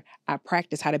sure I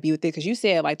practice how to be with it. Because you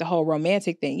said like the whole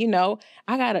romantic thing, you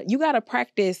gotta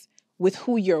practice with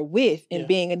who you're with and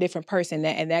being a different person.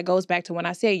 And that goes back to when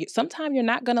I say sometimes you're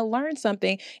not gonna learn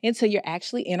something until you're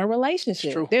actually in a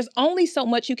relationship. There's only so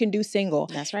much you can do single.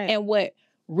 That's right. And what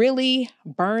really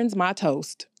burns my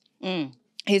toast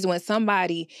is when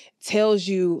somebody tells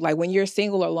you, like when you're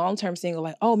single or long-term single,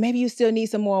 like, oh, maybe you still need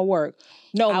some more work.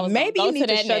 No, maybe you need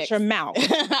to shut your mouth.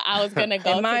 I was going to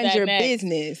go and mind your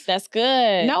business. That's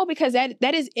good. No, because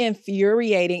that is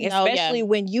infuriating, especially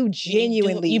when you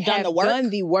genuinely have done the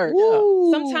work.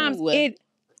 Sometimes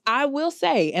I will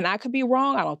say, and I could be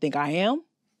wrong, I don't think I am.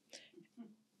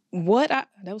 That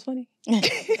was funny.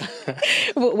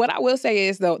 What I will say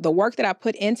is the work that I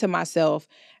put into myself,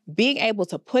 being able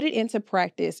to put it into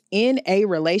practice in a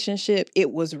relationship,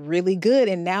 it was really good.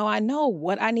 And now I know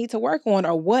what I need to work on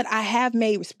or what I have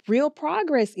made real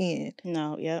progress in.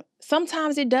 No, yep.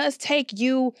 Sometimes it does take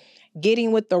you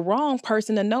getting with the wrong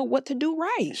person to know what to do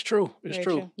right. It's true. It's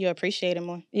true. You appreciate it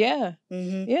more. Yeah.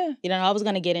 Mm-hmm. Yeah. You know, I was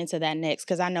going to get into that next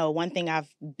because I know one thing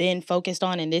I've been focused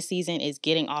on in this season is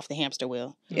getting off the hamster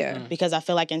wheel. Yeah. Because I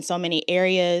feel like in so many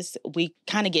areas, we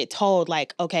kind of get told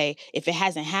like, okay, if it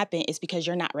hasn't happened, it's because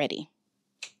you're not ready.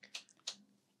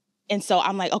 And so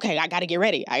I'm like, okay, I got to get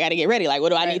ready. Like, what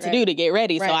do I need to do to get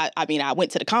ready? So, I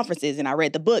went to the conferences and I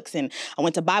read the books and I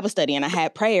went to Bible study and I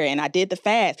had prayer and I did the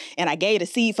fast and I gave a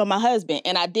seed for my husband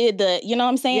and I did the, you know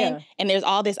what I'm saying? Yeah. And there's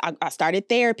all this. I started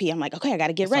therapy. I'm like, okay, I got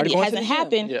to get ready. It hasn't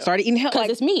happened. Yeah. Started eating healthy.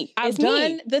 Because it's me. I've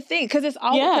done the thing. Because it's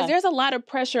all, because there's a lot of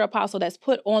pressure, Apostle, that's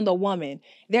put on the woman.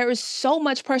 There is so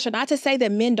much pressure. Not to say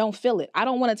that men don't feel it. I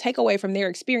don't want to take away from their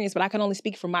experience, but I can only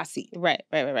speak from my seat. Right.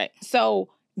 So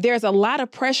there's a lot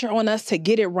of pressure on us to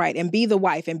get it right and be the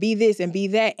wife and be this and be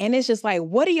that. And it's just like,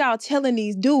 what are y'all telling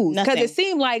these dudes? Because it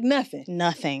seemed like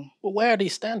nothing. Well, where are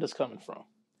these standards coming from?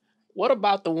 What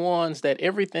about the ones that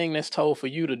everything that's told for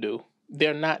you to do,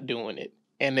 they're not doing it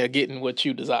and they're getting what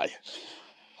you desire?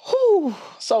 Whew.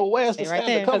 So where's the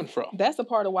standard coming from? That's a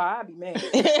part of why I be mad.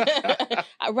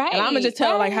 Right. And I'm going to just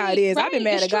tell like how it is. I've been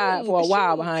mad at God for a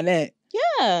while behind that.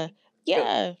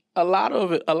 Yeah. A lot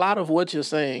of what you're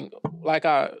saying, like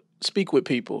I speak with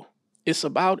people, it's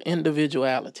about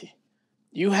individuality.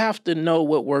 You have to know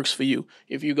what works for you.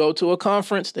 If you go to a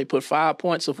conference, they put 5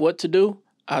 points of what to do.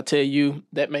 I'll tell you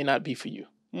that may not be for you.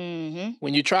 Mm-hmm.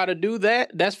 When you try to do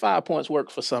that, that's 5 points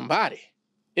work for somebody.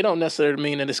 It don't necessarily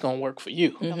mean that it's going to work for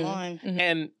you. Mm-hmm. Come on. Mm-hmm.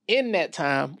 And in that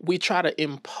time, we try to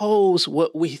impose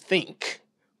what we think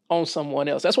on someone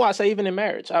else. That's why I say even in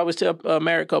marriage, I always tell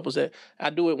married couples that I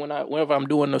do it whenever I'm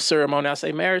doing the ceremony. I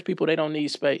say marriage people, they don't need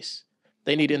space.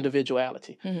 They need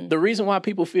individuality. Mm-hmm. The reason why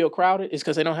people feel crowded is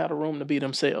because they don't have the room to be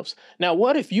themselves. Now,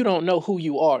 what if you don't know who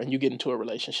you are and you get into a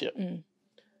relationship? Mm.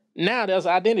 Now there's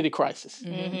an identity crisis.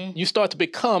 Mm-hmm. You start to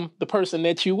become the person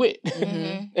that you with.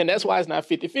 Mm-hmm. And that's why it's not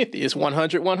 50-50. It's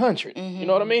 100-100. Mm-hmm. You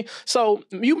know what I mean? So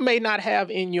you may not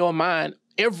have in your mind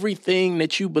everything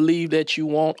that you believe that you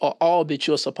want or all that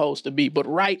you're supposed to be. But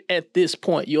right at this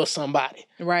point, you're somebody.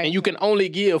 Right. And you can only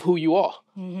give who you are.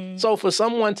 Mm-hmm. So for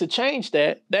someone to change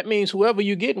that means whoever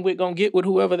you're getting with going to get with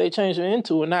whoever they change it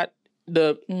into and not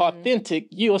the authentic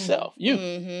yourself, you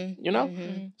know?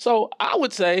 Mm-hmm. So I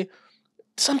would say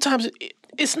sometimes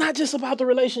it's not just about the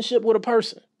relationship with a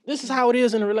person. This is how it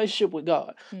is in a relationship with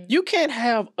God. Mm-hmm. You can't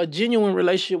have a genuine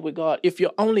relationship with God if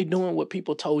you're only doing what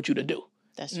people told you to do.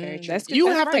 That's very true. You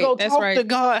have to go talk to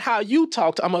God how you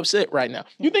talk to. I'm upset right now.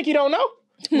 You think he don't know?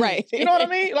 Right. You know what I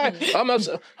mean? Like, I'm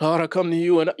upset. I come to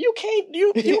you and you can't,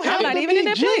 you have to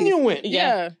be genuine.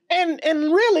 Yeah. And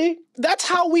really, that's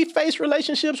how we face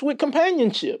relationships with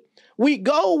companionship. We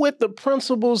go with the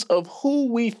principles of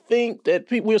who we think that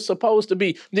we're supposed to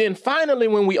be. Then finally,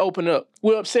 when we open up,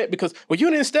 we're upset because, well, you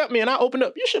didn't step me and I opened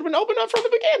up. You should have been opened up from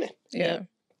the beginning. Yeah.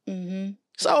 Mm-hmm.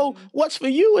 So what's for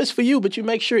you is for you, but you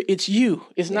make sure it's you.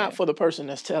 It's not for the person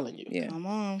that's telling you. Yeah. Come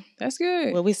on. That's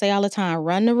good. What we say all the time,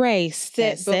 run the race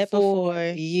set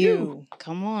before you.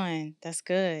 Come on. That's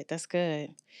good. That's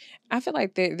good. I feel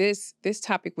like this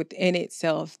topic within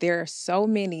itself, there are so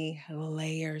many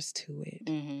layers to it.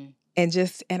 Mm-hmm.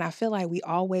 And I feel like we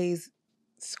always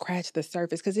scratch the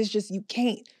surface because it's just, you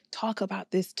can't talk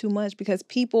about this too much because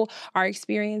people are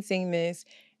experiencing this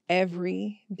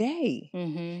every day.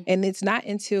 Mm-hmm. And it's not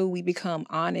until we become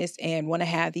honest and want to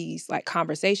have these like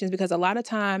conversations, because a lot of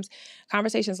times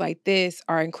conversations like this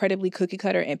are incredibly cookie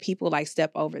cutter and people like step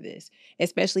over this,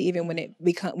 especially even when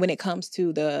it comes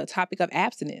to the topic of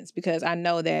abstinence, because I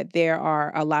know that there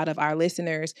are a lot of our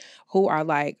listeners who are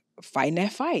like fighting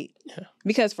that fight. Yeah.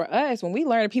 Because for us, when we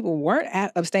learned that people weren't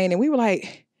abstaining, we were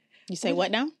like, you say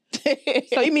what now?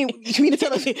 So you mean to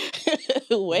tell us we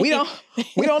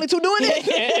the only two doing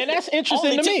it? And that's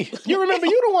interesting to me. You remember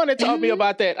you the one that told me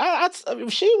about that.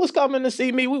 She was coming to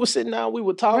see me. We were sitting down, we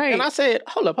would talk, and I said,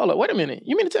 hold up, wait a minute.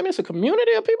 You mean to tell me it's a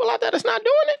community of people out there that's not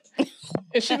doing it?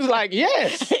 And she was like,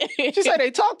 yes. She said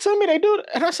they talk to me, they do it.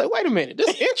 And I said, wait a minit, this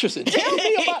is interesting. Tell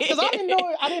me about, because I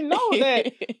didn't know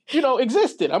that,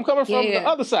 existed. I'm coming from the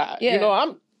other side. Yeah.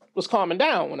 I was calming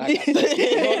down when I got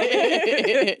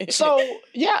there. So,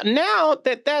 now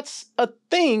that's a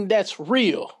thing that's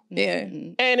real. Yeah.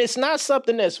 And it's not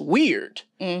something that's weird.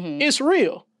 Mm-hmm. It's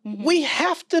real. Mm-hmm. We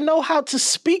have to know how to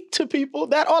speak to people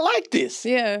that are like this.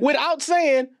 Yeah. Without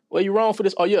saying, well, you're wrong for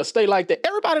this. Oh, yeah, stay like that.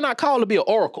 Everybody not called to be an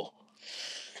oracle.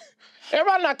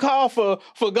 Everybody not called for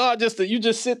God you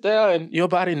just sit there and your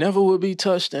body never will be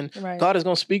touched and God is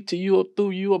going to speak to you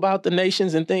through you about the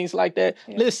nations and things like that.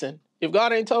 Yeah. Listen, If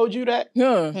God ain't told you that,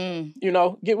 you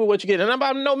know, get with what you get. And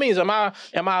by no means am I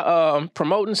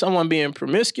promoting someone being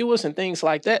promiscuous and things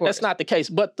like that. That's not the case.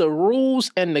 But the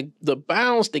rules and the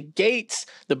bounds, the gates,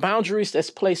 the boundaries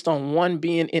that's placed on one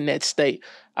being in that state,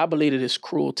 I believe it is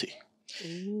cruelty.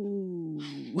 Ooh.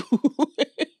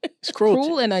 It's cruelty.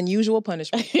 Cruel and unusual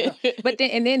punishment. But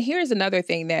then here's another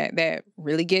thing that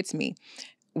really gets me.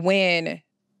 When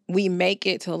we make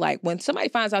it to like, when somebody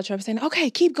finds out, Trevor saying,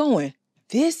 okay, keep going.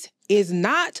 This is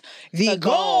not the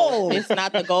goal. It's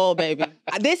not the goal, baby.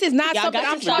 This is not something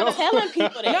I'm trying to telling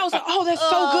people that. No, so, oh, that's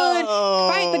so good.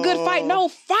 Fight the good fight. No,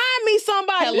 find me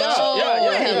somebody.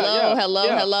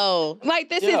 Hello. Like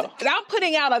this is, I'm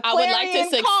putting out a I would like to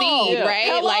succeed, call. right?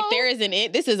 Hello? Like there is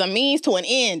this is a means to an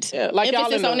end. Yeah, like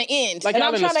emphasis on the end. Like and y'all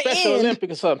I'm in a trying to Special end.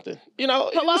 Olympic or something. You know,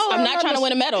 I'm not trying to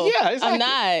win a medal. Yeah, exactly. I'm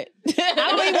not. I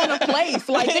don't even want to place.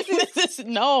 Like this is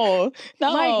no.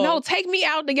 Like, no, take me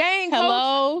out the game, coach.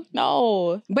 Hello? No.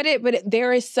 But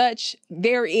there is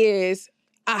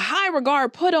a high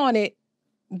regard put on it,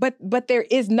 but there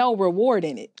is no reward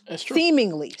in it. That's true.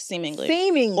 Seemingly.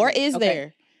 Or is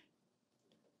there?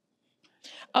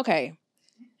 Okay.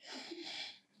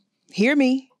 Hear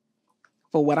me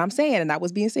for what I'm saying and not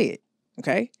what's being said.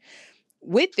 Okay.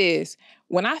 With this,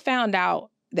 when I found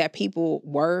out that people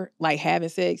were like having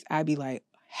sex, I'd be like,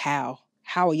 how?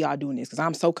 How are y'all doing this? Because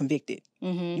I'm so convicted.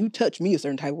 You touch me a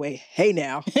certain type of way. Hey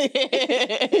now. Like,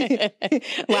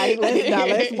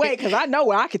 let's wait, because I know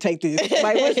where I could take this.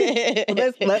 Like,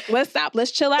 let's stop.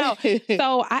 Let's chill out.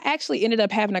 So I actually ended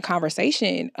up having a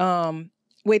conversation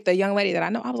with the young lady that I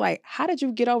know. I was like, how did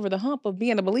you get over the hump of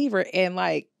being a believer and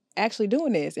like actually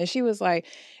doing this? And she was like,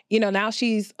 you know, now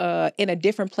she's in a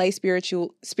different place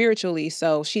spiritually.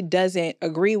 So she doesn't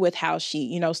agree with how she,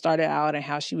 you know, started out and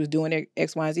how she was doing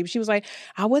X, Y, and Z. But she was like,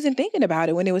 I wasn't thinking about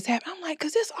it when it was happening. I'm like,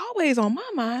 because it's always on my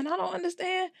mind. I don't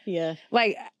understand. Yeah.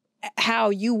 Like how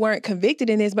you weren't convicted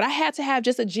in this, but I had to have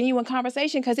just a genuine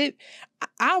conversation because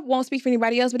I won't speak for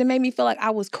anybody else, but it made me feel like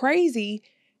I was crazy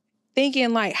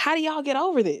thinking like, how do y'all get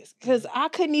over this? Because I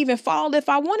couldn't even fall if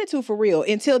I wanted to for real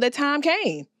until the time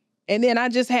came. And then I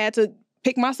just had to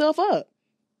pick myself up.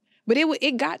 But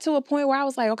it got to a point where I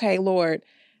was like, okay, Lord,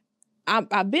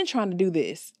 I've been trying to do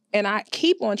this and I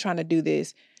keep on trying to do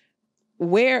this.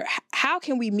 How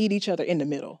can we meet each other in the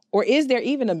middle? Or is there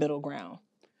even a middle ground?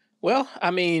 Well, I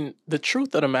mean, the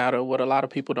truth of the matter, what a lot of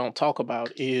people don't talk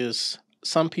about is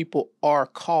some people are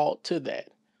called to that.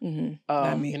 Mm-hmm.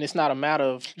 And it's not a matter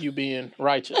of you being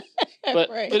righteous. But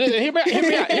Right. hear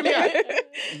me out.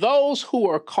 Those who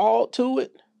are called to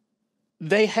it,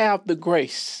 they have the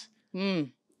grace.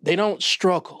 They don't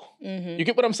struggle. Mm-hmm. You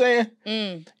get what I'm saying?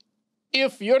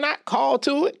 If you're not called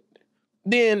to it,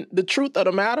 then the truth of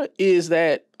the matter is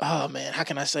that, oh man, how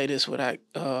can I say this without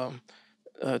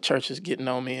churches getting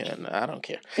on me and I don't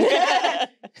care.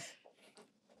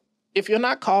 If you're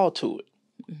not called to it,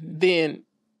 then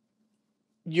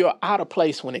you're out of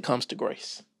place when it comes to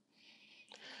grace.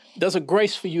 There's a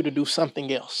grace for you to do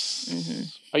something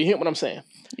else. Are you hearing what I'm saying?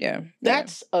 Yeah.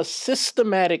 That's a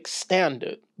systematic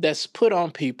standard that's put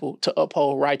on people to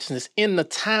uphold righteousness in the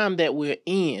time that we're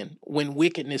in when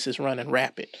wickedness is running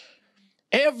rapid.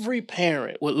 Every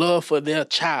parent would love for their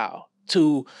child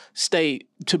to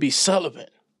be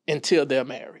celibate until they're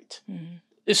married.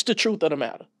 It's the truth of the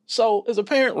matter. So is a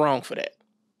parent wrong for that?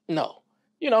 No.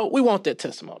 You know, we want that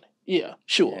testimony. Yeah,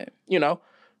 sure. Yeah. You know,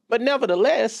 but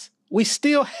nevertheless, we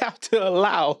still have to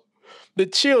allow the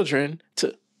children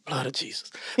to, blood of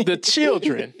Jesus, the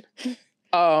children,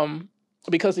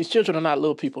 because these children are not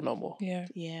little people no more. Yeah.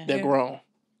 They're grown.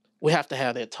 We have to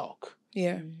have that talk.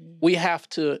 Yeah. We have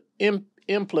to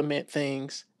implement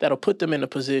things that'll put them in a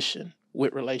position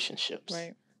with relationships.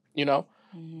 Right. You know,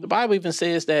 the Bible even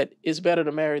says that it's better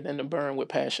to marry than to burn with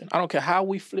passion. I don't care how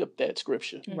we flip that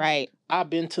scripture. Right. I've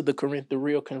been to the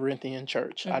real Corinthian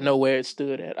church. I know where it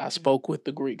stood at. I spoke with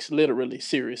the Greeks, literally,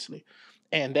 seriously.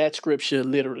 And that scripture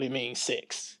literally means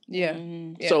sex. Yeah.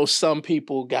 So some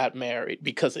people got married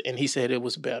and he said it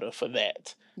was better for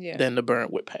that than to burn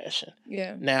with passion.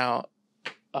 Yeah. Now,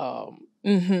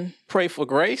 pray for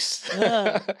grace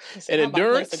and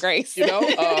endurance. Grace. You know,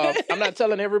 I'm not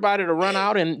telling everybody to run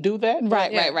out and do that.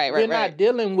 Right. We're not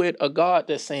dealing with a God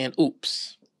that's saying,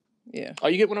 oops. Yeah. Oh,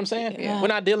 you get what I'm saying? Yeah. We're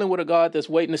not dealing with a God that's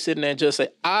waiting to sit in there and just say,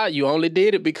 you only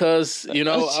did it because, you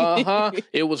know,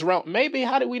 it was wrong. Maybe,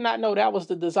 how did we not know that was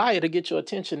the desire to get your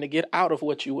attention to get out of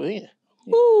what you were in?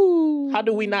 Ooh. How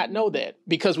do we not know that?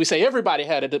 Because we say everybody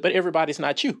had it, but everybody's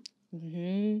not you.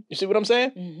 You see what I'm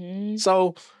saying?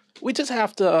 So we just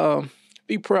have to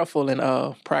be prayerful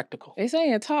and practical. They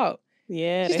saying talk.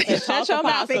 Yeah, shut your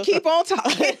mouth and keep on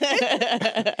talking.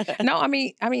 No, I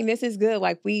mean, this is good.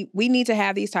 Like we need to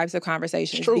have these types of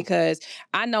conversations because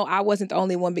I know I wasn't the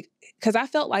only one because I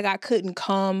felt like I couldn't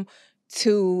come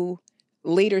to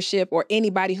leadership or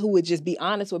anybody who would just be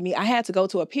honest with me. I had to go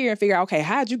to a peer and figure out, okay,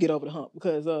 how'd you get over the hump?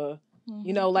 Because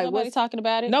you know, like nobody's talking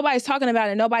about it. Nobody's talking about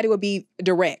it. Nobody would be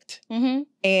direct. Mm-hmm.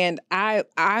 And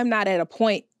I'm not at a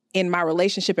point in my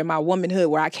relationship and my womanhood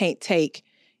where I can't take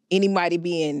anybody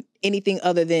being anything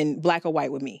other than black or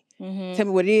white with me. Mm-hmm. Tell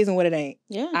me what it is and what it ain't.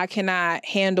 Yeah. I cannot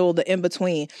handle the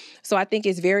in-between. So I think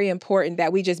it's very important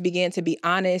that we just begin to be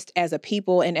honest as a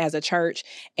people and as a church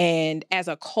and as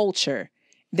a culture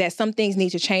that some things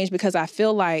need to change because I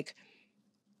feel like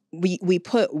we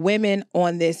put women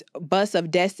on this bus of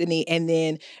destiny and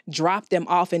then drop them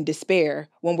off in despair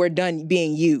when we're done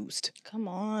being used. Come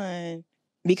on.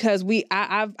 Because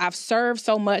I've served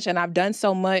so much and I've done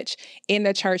so much in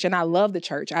the church and I love the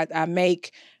church. I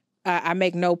make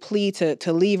no plea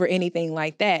to leave or anything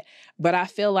like that. But I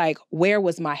feel like where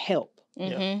was my help?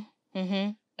 Mm-hmm.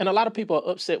 Mm-hmm. And a lot of people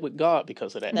are upset with God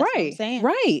because of that. That's right. What I'm saying.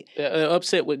 Right. They're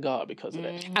upset with God because of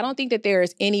that. I don't think that there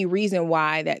is any reason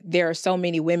why that there are so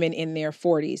many women in their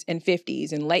 40s and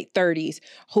 50s and late 30s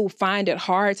who find it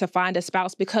hard to find a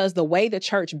spouse because the way the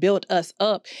church built us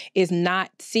up is not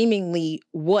seemingly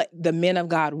what the men of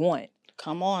God want.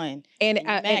 Come on. And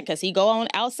because he go on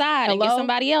outside and get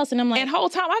somebody else. And I'm like. And whole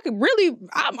time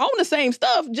I'm on the same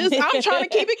stuff. Just I'm trying to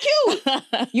keep it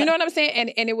cute. You know what I'm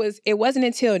saying? And it wasn't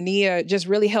until Nia just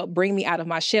really helped bring me out of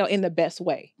my shell in the best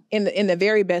way. In the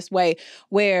very best way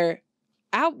where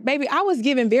I was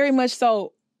given very much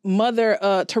so Mother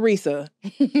Teresa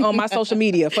on my social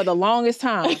media for the longest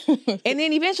time. And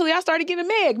then eventually I started giving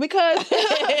Meg because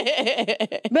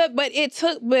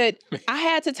but I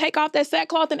had to take off that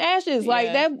sackcloth and ashes. Yeah.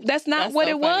 Like that's not what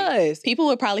so it funny. Was. People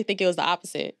would probably think it was the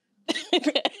opposite.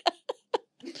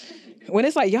 When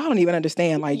it's like y'all don't even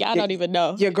understand, like y'all don't even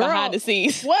know your girl behind the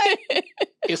scenes. What?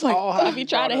 It's like, all how you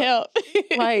try to help.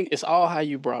 Like it's all how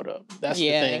you brought up. That's the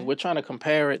thing. We're trying to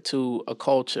compare it to a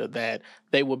culture that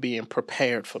they were being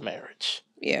prepared for marriage.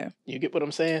 Yeah, you get what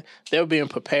I'm saying? They were being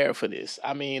prepared for this.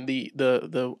 I mean,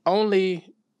 the only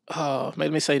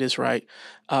let me say this right.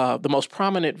 The most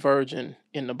prominent virgin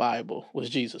in the Bible was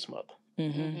Jesus' mother.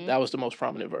 Mm-hmm. That was the most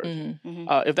prominent virgin.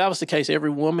 Mm-hmm. If that was the case,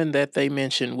 every woman that they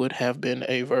mentioned would have been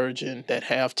a virgin that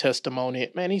have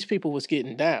testimony. Man, these people was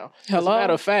getting down. Hello? As a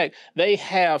matter of fact, they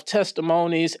have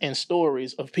testimonies and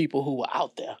stories of people who were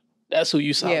out there. That's who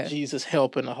you saw Jesus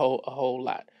helping a whole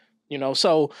lot. You know,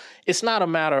 so it's not a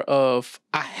matter of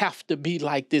I have to be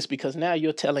like this because now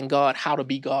you're telling God how to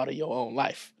be God of your own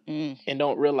life and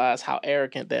don't realize how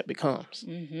arrogant that becomes.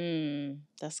 Mm-hmm.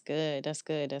 That's good. That's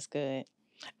good. That's good.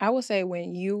 I would say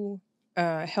when you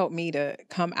helped me to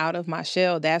come out of my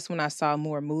shell, that's when I saw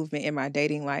more movement in my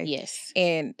dating life. Yes.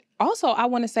 And also I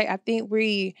want to say, I think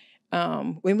we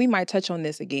might touch on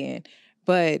this again,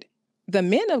 but the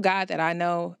men of God that I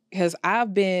know, because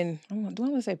I've been, do I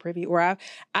want to say privy? Or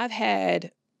I've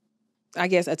had, I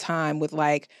guess, a time with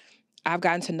like, I've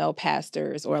gotten to know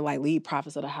pastors or like lead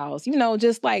prophets of the house, you know,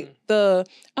 just like the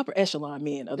upper echelon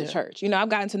men of the church. You know, I've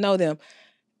gotten to know them.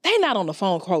 They're not on the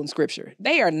phone quoting scripture.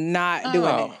 They are not doing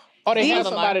that. Oh, they have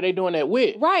somebody they doing that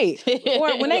with. Right.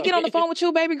 Or when they get on the phone with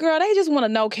you, baby girl, they just want to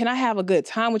know, can I have a good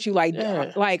time with you? Like,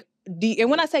 and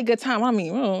when I say good time, I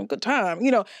mean, good time.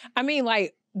 You know, I mean,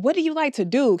 like, what do you like to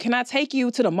do? Can I take you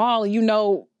to the mall and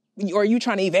or you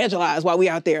trying to evangelize while we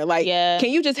out there? Like, can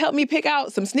you just help me pick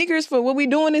out some sneakers for what we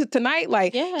doing tonight?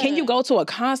 Like, can you go to a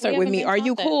concert with me? Are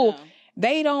you cool?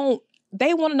 They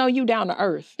want to know you down to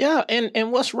earth. Yeah,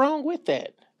 and what's wrong with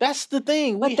that? That's the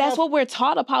thing. But that's what we're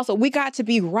taught, Apostle. We got to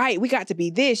be right. We got to be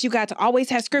this. You got to always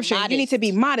have scripture. You need to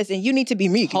be modest and you need to be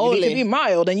meek. Holy. You need to be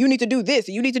mild and you need to do this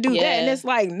and you need to do that. And it's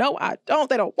like, no, I don't.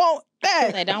 They don't want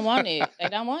that. They don't want it. They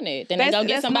don't want it. Then they go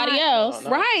get somebody else.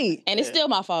 No. Right. And it's still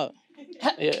my fault.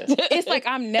 Yeah. It's like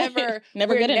I'm never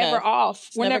good enough. Never off.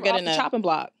 We're never off the chopping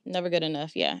block. Never good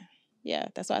enough. Yeah. Yeah.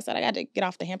 That's why I said I got to get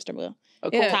off the hamster wheel.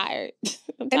 Okay. I'm tired.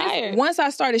 I'm tired. Once I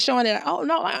started showing it, oh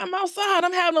no, I'm outside.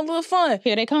 I'm having a little fun.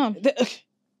 Here they come.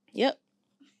 Yep.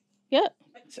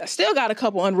 I still got a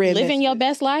couple unread. Living your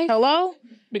best life. Hello?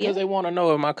 Because they want to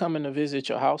know, am I coming to visit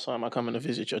your house or am I coming to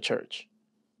visit your church?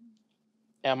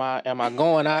 Am I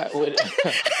going out with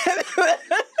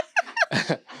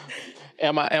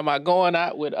Am I going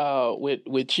out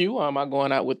with you or am I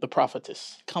going out with the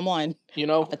prophetess? Come on. You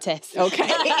know? Prophetess. Okay.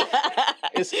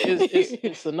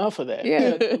 It's enough of that.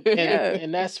 Yeah.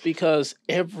 And that's because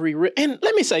and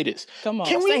let me say this. Come on.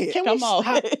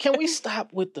 Can we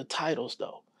stop with the titles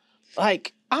though?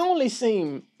 Like, I only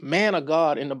seen man of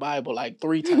God in the Bible like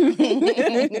 3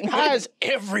 times. How is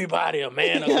everybody a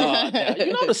man of God now?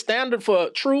 You know the standard for a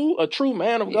true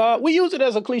man of God? We use it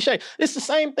as a cliche. It's the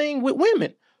same thing with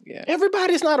women. Yeah.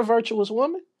 Everybody's not a virtuous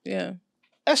woman. Yeah.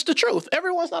 That's the truth.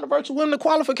 Everyone's not a virtuous woman. The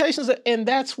qualifications, and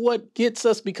that's what gets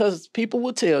us, because people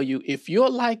will tell you, if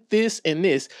you're like this and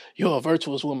this, you're a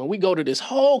virtuous woman. We go to this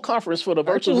whole conference for the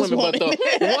virtuous women, but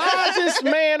the wisest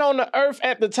man on the earth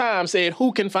at the time said,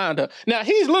 who can find her? Now,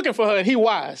 he's looking for her and he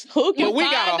wise. Who can but we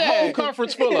find got a her? whole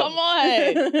conference full of them. Come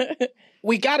on.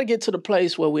 We got to get to the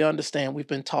place where we understand we've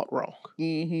been taught wrong.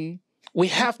 Mm-hmm. We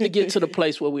have to get to the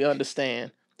place where we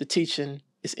understand the teaching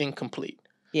is incomplete.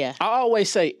 Yeah. I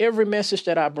always say every message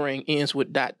that I bring ends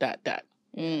with ...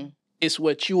 It's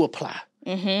what you apply.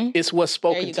 Mm-hmm. It's what's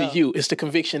spoken to you. It's the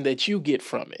conviction that you get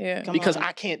from it. Yeah. Because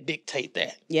I can't dictate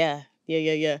that. Yeah.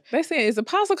 Yeah. They say, is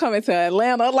Apostle coming to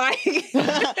Atlanta? Like,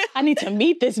 I need to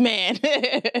meet this man.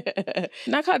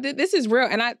 This is real.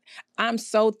 And I'm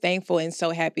so thankful and so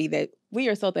happy that we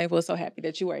are so thankful and so happy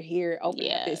that you are here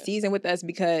opening up this season with us,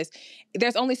 because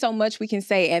there's only so much we can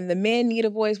say. And the men need a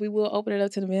voice. We will open it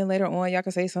up to the men later on. Y'all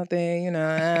can say something,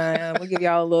 we'll give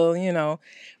y'all a little,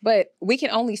 But we can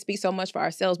only speak so much for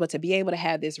ourselves. But to be able to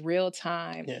have this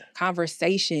real-time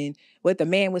conversation with a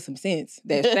man with some sense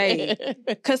that's saved.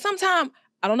 Because sometimes,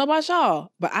 I don't know about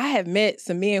y'all, but I have met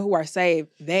some men who are saved.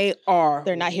 They're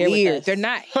not here with us. They're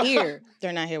not here.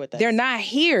 They're not here with us. They're not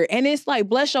here. And it's like,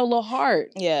 bless your little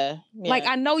heart. Yeah. Like,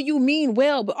 I know you mean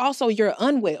well, but also you're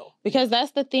unwell. Because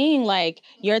that's the thing. Like,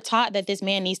 you're taught that this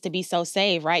man needs to be so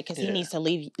saved, right? Because he needs to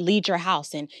lead your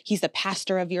house, and he's the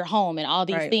pastor of your home and all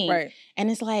these things. Right.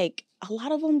 And it's like, a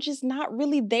lot of them just not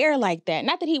really there like that.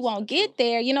 Not that he won't get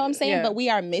there, you know what I'm saying? Yeah. But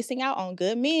we are missing out on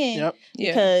good men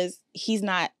because he's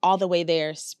not all the way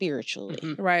there spiritually.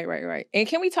 Mm-hmm. Right. And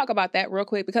can we talk about that real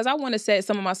quick? Because I want to set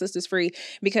some of my sisters free,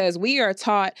 because we are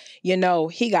taught,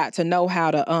 he got to know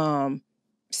how to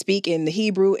speak in the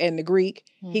Hebrew and the Greek.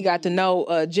 Mm-hmm. He got to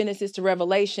know Genesis to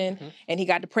Revelation, and he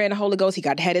got to pray in the Holy Ghost. He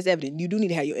got to have his evidence. You do need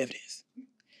to have your evidence.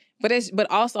 But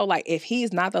also, like, if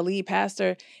he's not the lead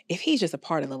pastor, if he's just a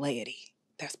part of the laity,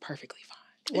 that's perfectly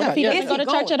fine. What if he doesn't go to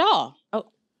church at all?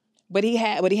 Oh, but he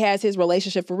has his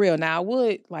relationship for real. Now, I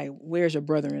would, like, where's your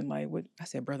brethren? Like, what I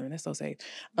said, brethren, that's so safe.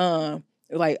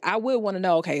 Like, I would want to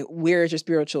know, okay, where is your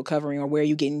spiritual covering, or where are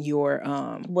you getting your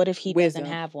what if he wisdom?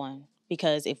 Doesn't have one?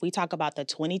 Because if we talk about the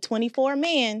 2024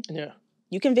 man,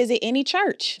 you can visit any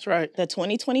church. That's right. The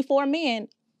 2024 man,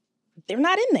 they're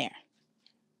not in there.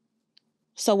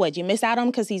 So what, you miss out on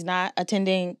him because he's not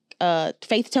attending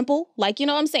Faith Temple? Like, you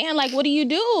know what I'm saying? Like, what do you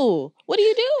do?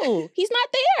 He's not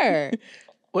there.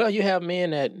 Well, you have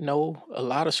men that know a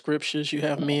lot of scriptures. You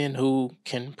have men who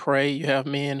can pray. You have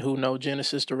men who know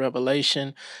Genesis to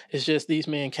Revelation. It's just these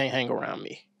men can't hang around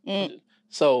me.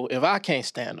 So if I can't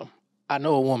stand them, I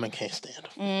know a woman can't stand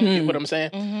them. Mm-hmm. You know what I'm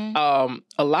saying? Mm-hmm.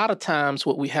 A lot of times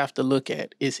what we have to look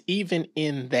at is, even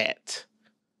in that's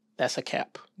a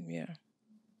cap. Yeah.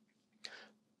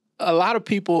 A lot of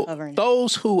people,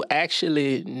 those who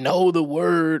actually know the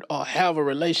word or have a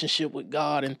relationship with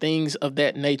God and things of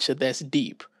that nature that's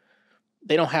deep,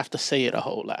 they don't have to say it a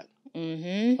whole lot.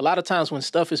 Mm-hmm. A lot of times when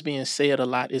stuff is being said a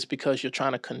lot, it's because you're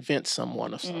trying to convince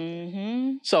someone of something.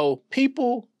 Mm-hmm. So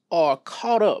people are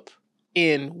caught up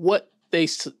in what they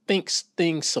think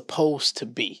things supposed to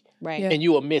be. Right. And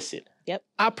you will miss it. Yep.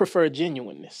 I prefer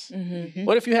genuineness. Mm-hmm.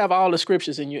 What if you have all the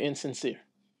scriptures and you're insincere?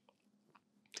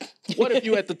 What if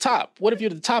you're at the top? What if you're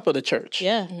at the top of the church?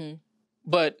 Yeah. Mm-hmm.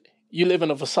 But you live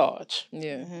in a visage.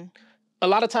 Yeah. Mm-hmm. A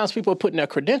lot of times people are putting their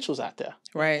credentials out there.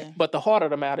 Right. But the heart of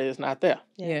the matter is not there.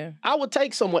 Yeah. I would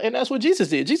take someone, and that's what Jesus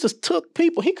did. Jesus took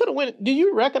people. He could have went. Do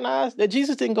you recognize that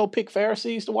Jesus didn't go pick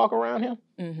Pharisees to walk around him?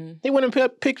 Mm-hmm. He went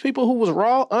and picked people who was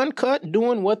raw, uncut,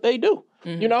 doing what they do.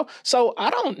 Mm-hmm. So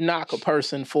I don't knock a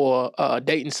person for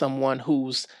dating someone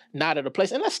who's not at a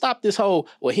place. And let's stop this whole,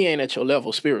 well, he ain't at your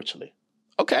level spiritually.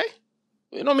 Okay.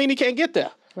 It don't mean he can't get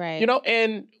there. Right.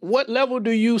 And what level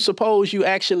do you suppose you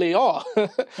actually are?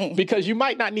 Because you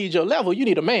might not need your level. You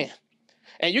need a man.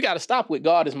 And you got to stop with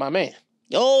God is my man.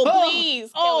 Oh,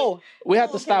 please. We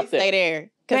have to stop that. Stay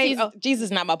there. Because Jesus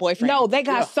is not my boyfriend. No, they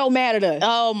got so mad at us.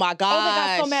 Oh, my God. Oh,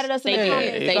 they got so mad at us. They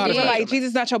did. They were like, Jesus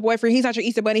is not your boyfriend. He's not your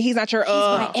Easter bunny. He's not your... He's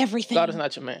my everything. God is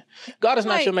not your man. God is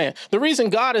not your man. The reason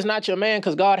God is not your man,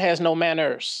 because God has no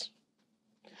manners.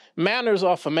 Manners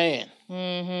are for man.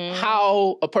 Mm-hmm.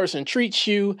 How a person treats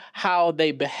you, how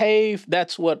they behave,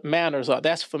 that's what manners are.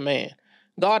 That's for man.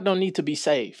 God don't need to be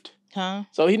saved. Huh?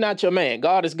 So he's not your man.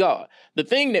 God is God. The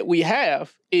thing that we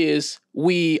have is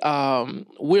we're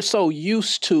so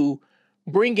used to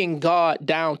bringing God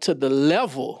down to the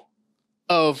level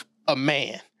of a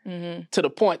man to the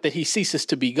point that he ceases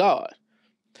to be God.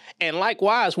 And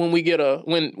likewise, when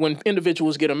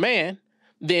individuals get a man,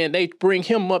 then they bring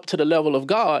him up to the level of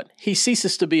God. He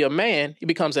ceases to be a man. He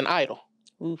becomes an idol.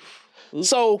 Oof.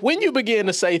 So when you begin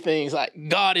to say things like,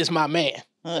 God is my man,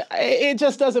 it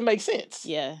just doesn't make sense.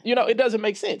 Yeah. It doesn't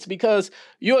make sense because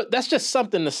that's just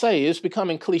something to say. It's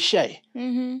becoming cliche.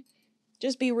 Mm-hmm.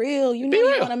 Just be real. You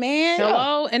want a man.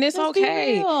 Hello, and it's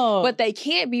okay. But they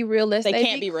can't be real unless they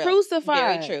can't be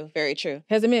crucified. Very true. Very true.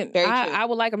 Because I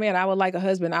would like a man. I would like a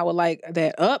husband. I would like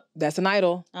that. That's an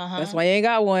idol. That's why you ain't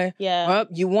got one. Yeah.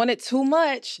 You want it too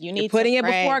much. You need You're putting it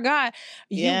before God.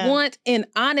 You want an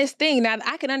honest thing. Now,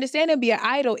 I can understand it be an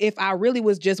idol if I really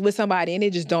was just with somebody and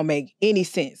it just don't make any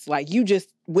sense. Like you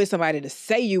just with somebody to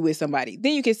say you with somebody.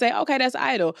 Then you can say, okay, that's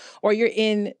idol. Or you're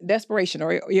in desperation.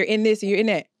 Or you're in this and you're in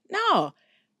that. No,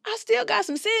 I still got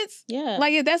some sense. Yeah.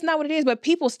 Like, that's not what it is, but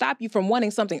people stop you from wanting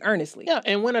something earnestly. Yeah,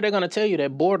 and when are they going to tell you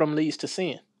that boredom leads to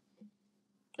sin?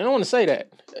 I don't want to say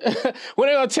that. When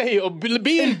they're going to tell you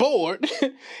being bored,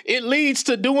 it leads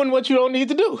to doing what you don't need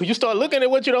to do. You start looking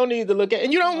at what you don't need to look at,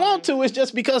 and you don't want to. It's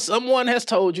just because someone has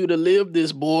told you to live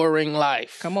this boring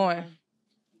life. Come on.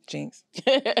 Jinx.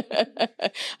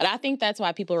 But I think that's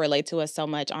why people relate to us so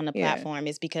much on the platform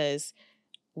is because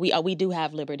we do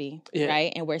have liberty,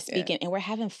 right? And we're speaking and we're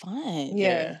having fun.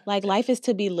 Yeah. Like life is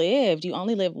to be lived. You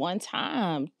only live one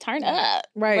time. Turn up.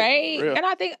 Right? And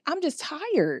I think I'm just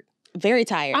tired. Very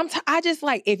tired. I just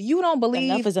like, if you don't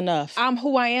believe enough is enough. I'm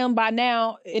who I am by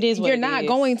now, it is what you're not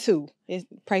going to.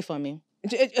 Pray for me.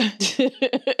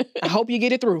 I hope you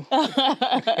get it through.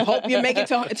 I hope you make it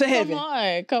to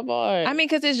heaven. Come on. I mean,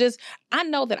 because it's just, I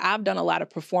know that I've done a lot of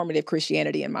performative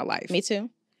Christianity in my life. Me too.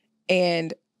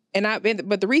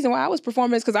 But the reason why I was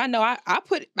performing is because I know I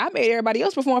made everybody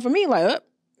else perform for me. Like,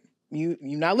 you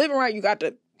not living right. You got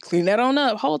to clean that on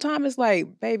up. Whole time it's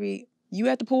like, baby, you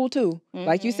at the pool too. Mm-hmm.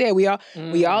 Like you said, we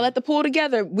all at the pool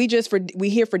together. We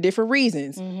here for different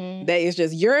reasons. Mm-hmm. That is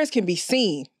just yours can be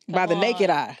seen by the naked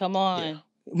eye. Come on. Yeah.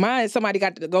 Mine, somebody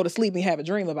got to go to sleep and have a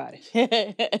dream about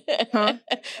it. Huh?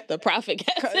 The prophet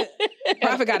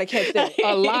got to catch that.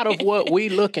 A lot of what we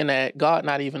looking at, God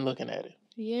not even looking at it.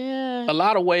 Yeah. A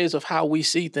lot of ways of how we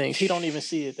see things, he don't even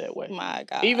see it that way. My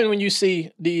God. Even when you see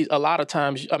these, a lot of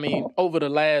times, I mean, over the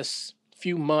last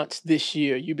few months this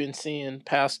year, you've been seeing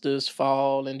pastors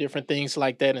fall and different things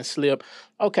like that and slip.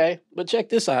 Okay, but check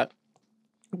this out.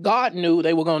 God knew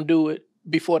they were going to do it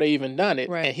before they even done it,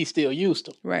 and he still used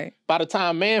them. Right. By the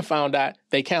time man found out,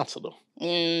 they canceled them.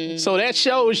 So that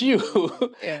shows you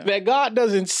that God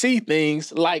doesn't see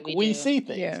things like we see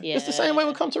things. Yeah. It's the same way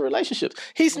when it comes to relationships.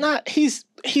 He's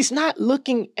not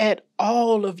looking at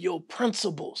all of your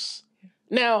principles.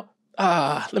 Now,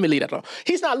 let me leave that alone.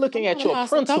 He's not looking at your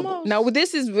principles. No,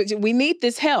 we need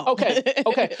this help.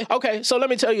 Okay. So let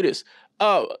me tell you this.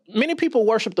 Many people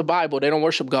worship the Bible. They don't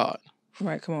worship God.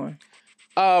 Right, come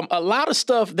on. A lot of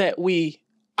stuff that we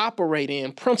operate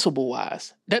in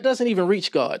principle-wise, that doesn't even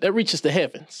reach God. That reaches the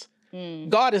heavens.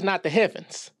 God is not the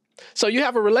heavens. So you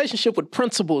have a relationship with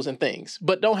principles and things,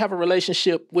 but don't have a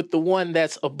relationship with the one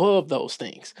that's above those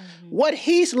things. What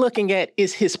he's looking at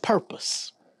is his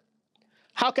purpose.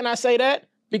 How can I say that?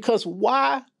 Because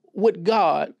why would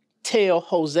God tell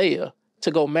Hosea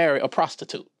to go marry a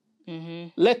prostitute?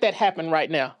 Let that happen right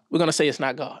now. We're going to say it's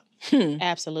not God.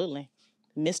 Absolutely.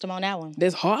 Missed him on that one.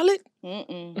 There's harlot?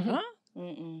 Huh?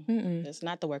 It's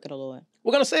not the work of the Lord.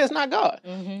 We're going to say it's not God.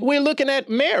 We're looking at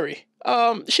Mary.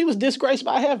 She was disgraced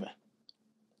by heaven.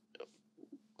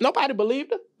 Nobody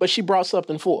believed her, but she brought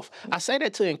something forth. I say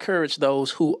that to encourage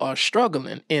those who are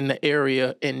struggling in the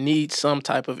area and need some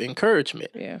type of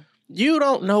encouragement. Yeah. You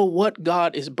don't know what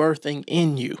God is birthing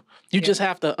in you. You just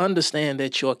have to understand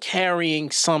that you're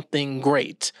carrying something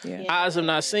great. Yeah. Eyes have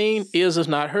not seen, ears have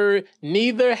not heard,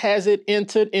 neither has it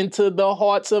entered into the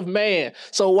hearts of man.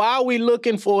 So why are we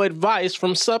looking for advice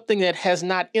from something that has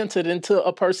not entered into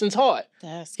a person's heart?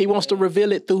 He wants to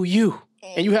reveal it through you.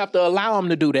 And you have to allow him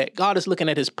to do that. God is looking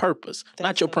at his purpose,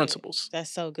 not your principles. That's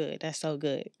so good. That's so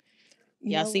good.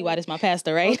 Y'all see why this my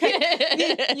pastor, right?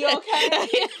 Okay. You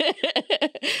okay?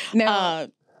 Now,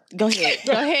 go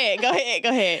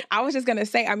ahead. I was just going to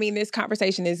say, I mean, this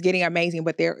conversation is getting amazing,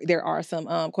 but there are some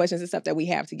questions and stuff that we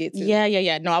have to get to.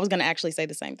 Yeah. No, I was going to actually say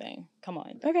the same thing. Come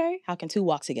on. Okay. How can two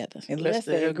walk together? Unless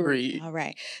they agree. All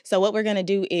right. So what we're going to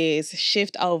do is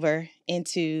shift over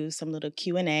into some little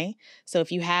Q&A. So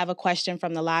if you have a question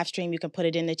from the live stream, you can put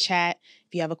it in the chat.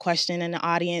 If you have a question in the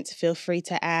audience, feel free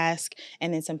to ask.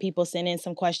 And then some people send in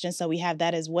some questions, so we have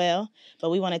that as well. But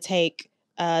we want to take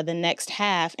the next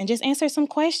half and just answer some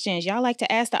questions. Y'all like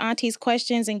to ask the aunties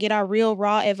questions and get our real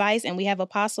raw advice, and we have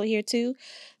Apostle here too.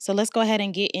 So let's go ahead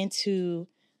and get into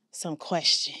some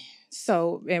questions.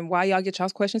 So, and while y'all get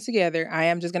y'all's questions together, I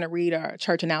am just going to read our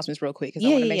church announcements real quick because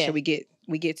I want to make sure we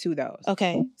get to those.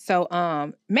 Okay.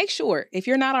 So, make sure if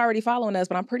you're not already following us,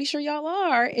 but I'm pretty sure y'all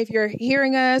are, if you're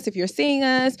hearing us, if you're seeing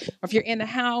us, or if you're in the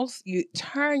house, you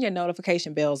turn your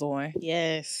notification bells on.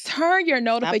 Yes. Turn your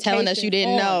notifications Stop telling us you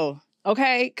didn't know.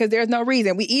 Okay? Because there's no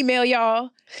reason. We email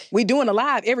y'all. We doing a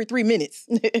live every 3 minutes.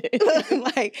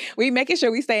 Like, we making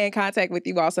sure we stay in contact with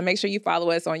you all. So make sure you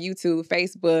follow us on YouTube,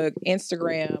 Facebook,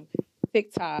 Instagram,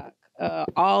 TikTok,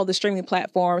 all the streaming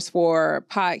platforms for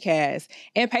podcasts,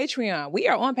 and Patreon. We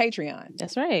are on Patreon.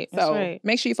 That's right. So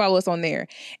make sure you follow us on there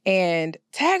and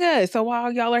tag us. So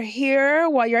while y'all are here,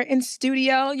 while you're in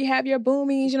studio, you have your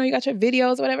boomies, you got your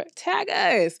videos, whatever, tag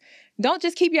us. Don't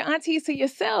just keep your aunties to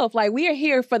yourself. Like, we are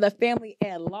here for the family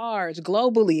at large,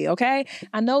 globally, okay?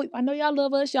 I know y'all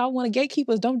love us. Y'all want to gatekeep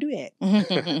us. Don't do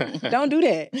that. Don't do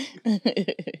that.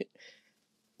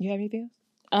 You have anything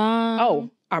else?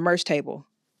 Our merch table.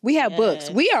 We have books.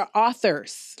 We are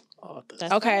authors.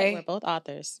 That's okay. Right. We're both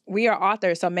authors. We are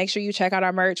authors. So make sure you check out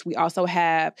our merch. We also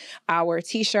have our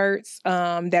t-shirts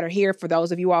that are here for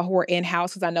those of you all who are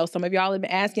in-house, because I know some of y'all have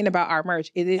been asking about our merch.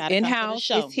 It is in-house.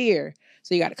 It's here.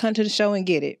 So you got to come to the show and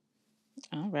get it.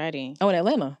 Alrighty. Oh, in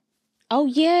Atlanta. Oh,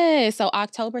 yeah. So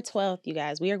October 12th, you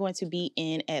guys, we are going to be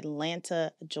in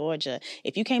Atlanta, Georgia.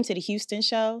 If you came to the Houston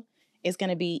show, it's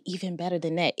going to be even better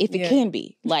than that, if it can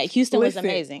be. Like, Houston was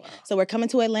amazing. So we're coming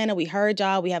to Atlanta. We heard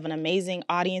y'all. We have an amazing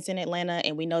audience in Atlanta,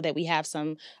 and we know that we have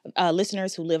some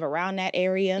listeners who live around that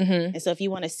area. Mm-hmm. And so if you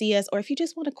want to see us, or if you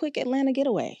just want a quick Atlanta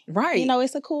getaway, right?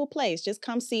 It's a cool place. Just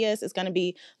come see us. It's going to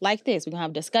be like this. We're going to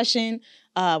have discussion.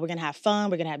 We're going to have fun.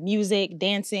 We're going to have music,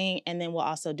 dancing, and then we'll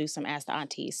also do some Ask the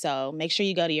Aunties. So make sure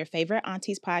you go to your favorite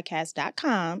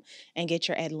yfauntiespodcast.com and get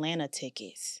your Atlanta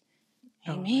tickets.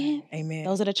 Amen. Oh, amen.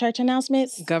 Those are the church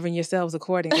announcements. Govern yourselves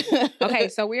accordingly. Okay,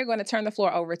 so we're going to turn the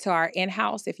floor over to our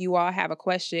in-house if you all have a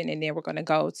question, and then we're going to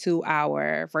go to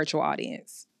our virtual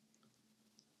audience.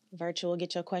 Virtual,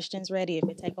 get your questions ready. If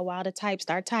it take a while to type,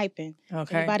 start typing.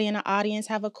 Okay. Anybody in the audience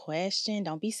have a question?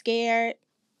 Don't be scared.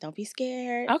 Don't be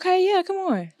scared. Okay, yeah, come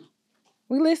on.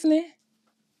 We listening.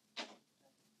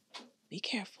 Be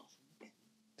careful.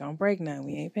 Don't break none.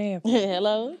 We ain't paying for it.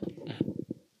 Hello.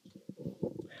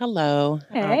 Hello.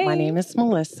 Hey. My name is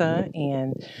Melissa,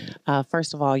 and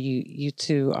first of all, you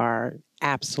two are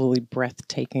absolutely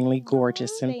breathtakingly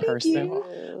gorgeous in person.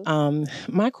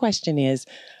 My question is,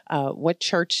 what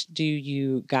church do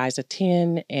you guys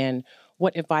attend, and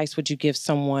what advice would you give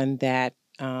someone that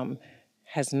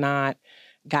has not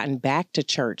gotten back to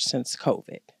church since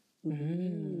COVID?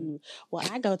 Ooh. Well,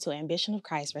 I go to Ambition of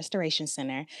Christ Restoration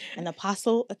Center, and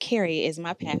Apostle Karey is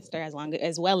my pastor,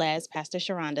 as well as Pastor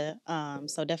Sharonda.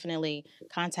 So definitely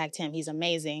contact him. He's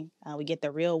amazing. We get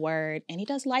the real word, and he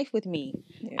does life with me.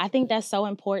 Yeah. I think that's so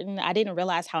important. I didn't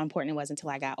realize how important it was until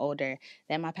I got older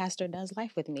that my pastor does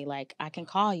life with me. Like, I can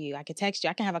call you, I can text you,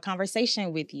 I can have a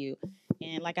conversation with you.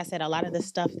 And like I said, a lot of the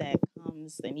stuff that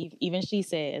comes, and even she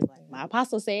said, is like, my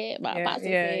apostle said,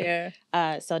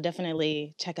 so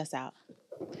definitely check us out.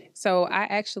 So I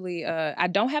actually, I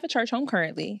don't have a church home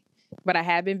currently, but I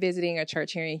have been visiting a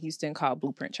church here in Houston called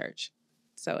Blueprint Church.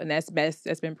 So, and that's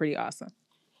been pretty awesome.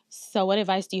 So what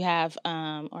advice do you have,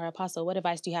 or Apostle, what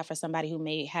advice do you have for somebody who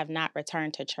may have not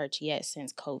returned to church yet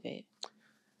since COVID?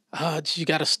 You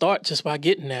got to start just by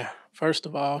getting there, first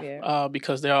of all,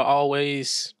 because there are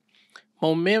always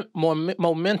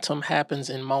momentum happens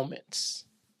in moments.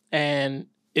 And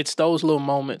it's those little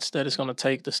moments that it's going to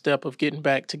take the step of getting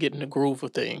back to getting the groove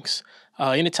of things.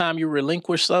 Anytime you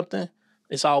relinquish something,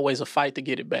 it's always a fight to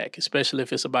get it back, especially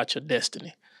if it's about your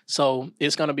destiny. So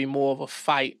it's going to be more of a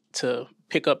fight to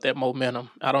pick up that momentum.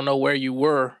 I don't know where you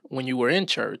were when you were in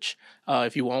church,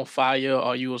 if you were on fire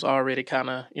or you was already kind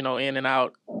of, in and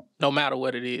out. No matter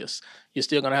what it is, you're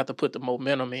still going to have to put the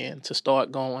momentum in to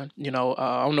start going. I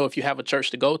don't know if you have a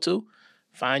church to go to.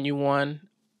 Find you one.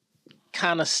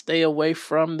 Kind of stay away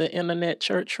from the internet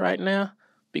church right now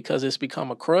because it's become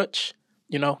a crutch.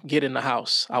 Get in the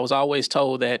house. I was always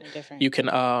told that you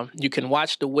can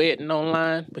watch the wedding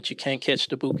online, but you can't catch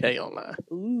the bouquet online.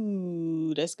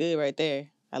 Ooh, that's good right there.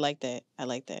 I like that.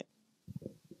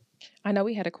 I know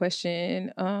we had a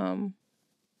question online,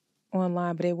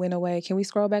 but it went away. Can we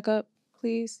scroll back up,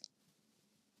 please?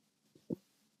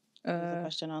 There's a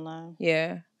question online?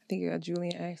 Yeah, I think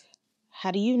Julian asked.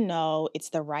 How do you know it's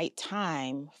the right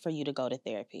time for you to go to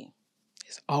therapy?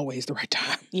 It's always the right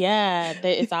time. Yeah,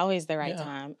 it's always the right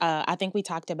time. I think we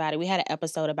talked about it. We had an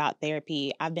episode about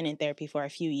therapy. I've been in therapy for a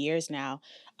few years now.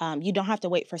 You don't have to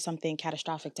wait for something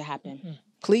catastrophic to happen. Mm-hmm.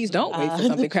 Please don't wait for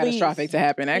something catastrophic to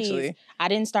happen, actually. I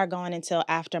didn't start going until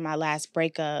after my last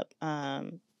breakup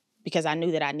because I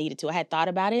knew that I needed to. I had thought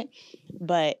about it,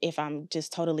 but if I'm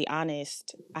just totally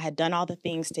honest, I had done all the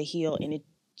things to heal and it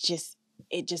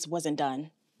just wasn't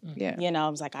done. Yeah. You know, I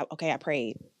was like, I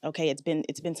prayed. Okay, it's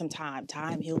been some time.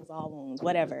 Time heals all wounds,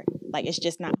 whatever. Like, it's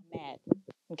just not mad.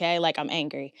 Okay, like I'm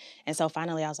angry. And so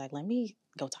finally I was like, let me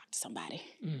go talk to somebody,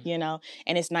 you know?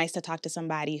 And it's nice to talk to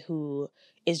somebody who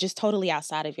is just totally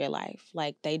outside of your life.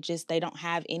 Like they don't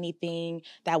have anything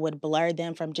that would blur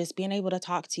them from just being able to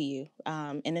talk to you.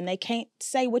 And then they can't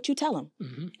say what you tell them.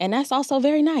 Mm-hmm. And that's also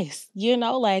very nice. You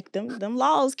know, like them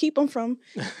laws keep them from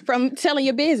telling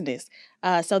your business.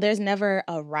 So there's never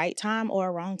a right time or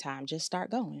a wrong time. Just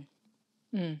start going.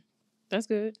 That's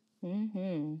good.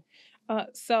 Mm-hmm.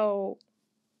 So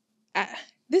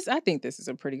I think this is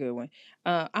a pretty good one.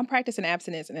 I'm practicing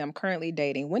abstinence and I'm currently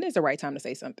dating. When is the right time to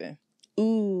say something?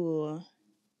 Ooh,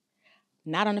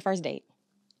 not on the first date.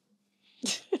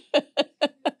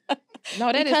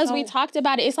 No, because we talked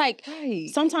about it. It's like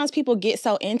sometimes people get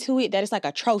so into it that it's like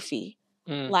a trophy.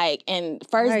 Like, and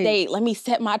first date, let me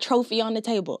set my trophy on the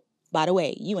table. By the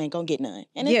way, you ain't gonna get none.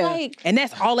 And it's like, and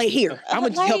that's all they hear. I'm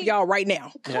gonna help y'all right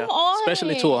now. Come on,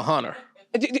 especially to a hunter.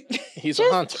 He's just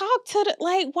a hunter. Talk to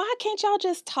why can't y'all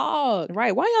just talk?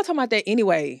 Right. Why y'all talking about that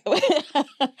anyway?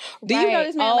 Do you know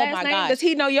this man's last name? Does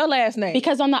he know your last name?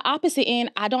 Because on the opposite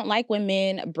end, I don't like when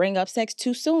men bring up sex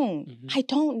too soon. Mm-hmm. I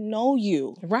don't know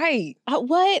you. Right.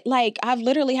 What? Like, I've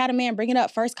literally had a man bring it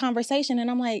up first conversation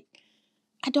and I'm like,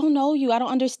 I don't know you. I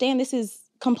don't understand. This is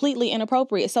completely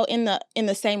inappropriate. So in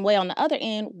the same way on the other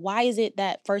end, why is it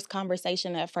that first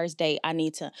conversation, that first date, I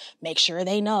need to make sure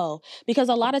they know? Because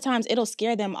a lot of times it'll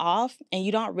scare them off and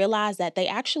you don't realize that they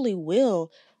actually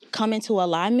will come into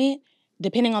alignment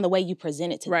depending on the way you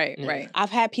present it to them. Right. I've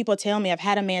had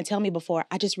a man tell me before,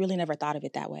 I just really never thought of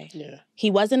it that way. Yeah. He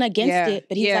wasn't against it,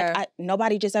 but he's like,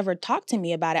 nobody just ever talked to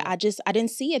me about it. I didn't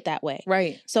see it that way.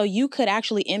 Right. So you could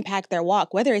actually impact their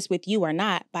walk, whether it's with you or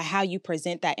not, by how you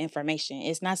present that information.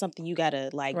 It's not something you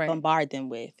gotta bombard them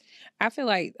with. I feel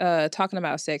like talking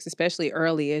about sex, especially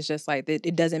early, is just like,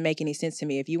 it doesn't make any sense to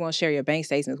me. If you won't share your bank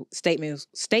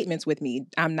statements with me,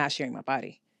 I'm not sharing my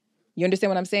body. You understand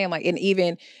what I'm saying? Like,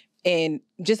 and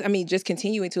just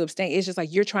continuing to abstain. It's just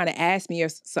like you're trying to ask me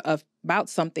about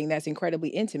something that's incredibly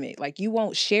intimate. Like, you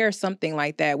won't share something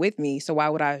like that with me, so why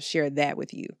would I share that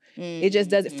with you? Mm-hmm. It just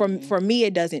doesn't. For me,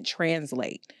 it doesn't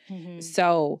translate. Mm-hmm.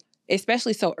 So,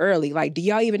 especially so early. Like, do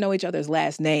y'all even know each other's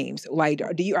last names? Like,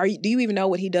 do you even know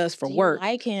what he does for work?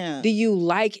 Like him? Do you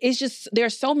like? It's just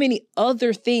there's so many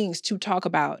other things to talk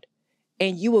about.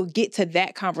 And you will get to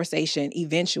that conversation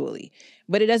eventually.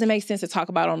 But it doesn't make sense to talk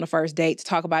about it on the first date, to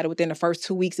talk about it within the first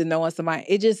 2 weeks of knowing somebody.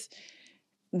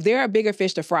 There are bigger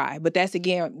fish to fry. But that's,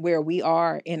 again, where we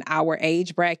are in our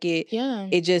age bracket. Yeah.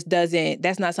 It just doesn't,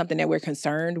 that's not something that we're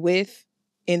concerned with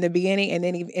in the beginning. And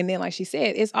then, like she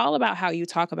said, it's all about how you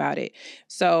talk about it.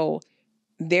 So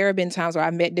there have been times where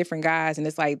I've met different guys and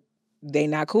it's like, they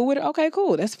not cool with it? Okay,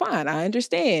 cool. That's fine. I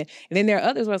understand. And then there are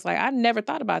others where it's like, I never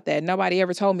thought about that. Nobody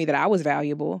ever told me that I was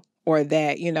valuable or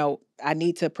that, I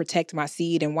need to protect my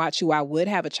seed and watch who I would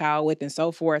have a child with and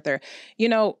so forth. Or,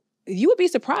 you would be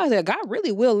surprised that God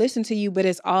really will listen to you, but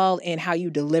it's all in how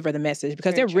you deliver the message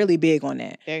because they're really big on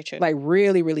that. Very true. Like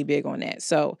really, really big on that.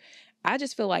 So I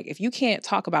just feel like if you can't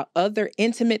talk about other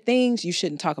intimate things, you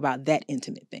shouldn't talk about that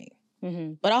intimate thing.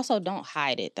 Mm-hmm. But also don't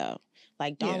hide it though.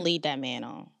 Like don't lead that man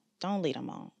on. Don't lead him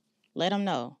on. Let him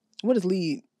know. What does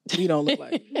lead on look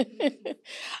like?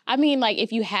 I mean, like,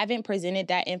 if you haven't presented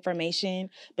that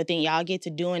information, but then y'all get to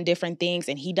doing different things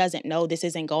and he doesn't know this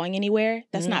isn't going anywhere,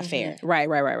 that's not fair. Right.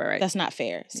 That's not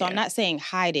fair. So I'm not saying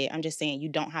hide it. I'm just saying you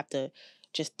don't have to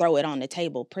just throw it on the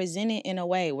table. Present it in a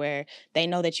way where they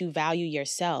know that you value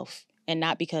yourself and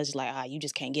not because, like, you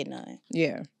just can't get none.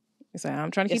 Yeah. It's like, I'm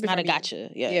trying to keep it's not a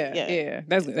gotcha. Yeah.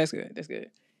 That's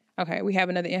good. Okay, we have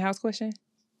another in-house question?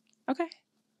 Okay.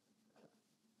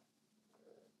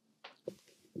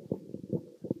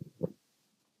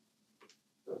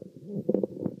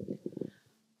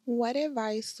 What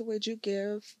advice would you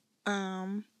give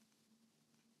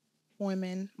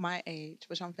women my age,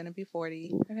 which I'm finna be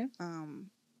 40,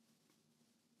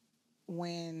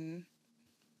 when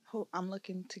I'm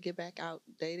looking to get back out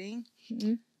dating?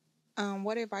 Mm-hmm.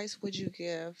 What advice would you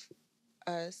give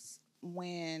us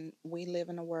when we live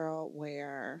in a world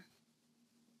where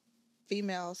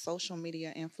female social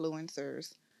media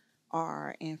influencers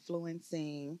are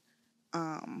influencing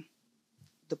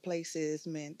the places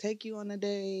men take you on a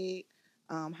date,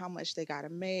 how much they got to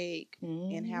make,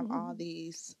 and have all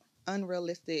these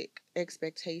unrealistic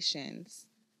expectations.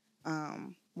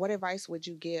 What advice would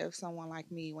you give someone like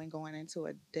me when going into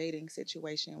a dating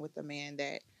situation with a man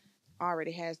that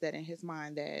already has that in his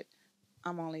mind, that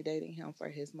I'm only dating him for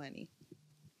his money?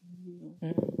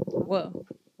 Well,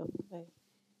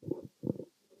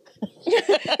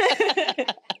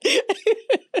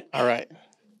 all right.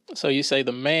 So you say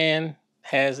the man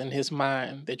has in his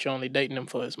mind that you're only dating him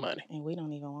for his money, and we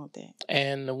don't even want that.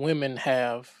 And the women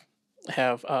have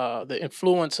the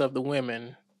influence of the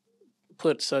women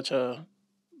put such a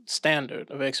standard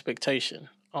of expectation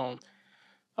on.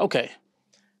 Okay,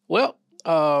 well,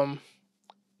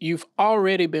 you've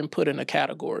already been put in a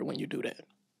category when you do that,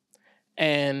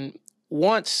 and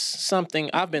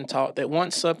I've been taught that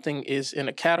once something is in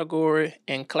a category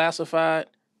and classified,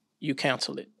 you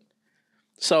cancel it.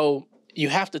 So you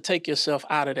have to take yourself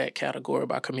out of that category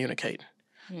by communicating.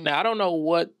 Now, I don't know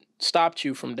what stopped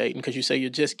you from dating, because you say you're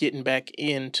just getting back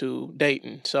into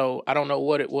dating. So I don't know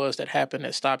what it was that happened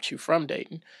that stopped you from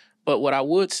dating. But what I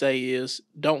would say is,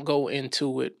 don't go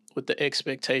into it with the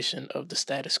expectation of the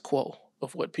status quo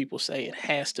of what people say it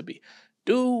has to be.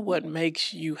 Do what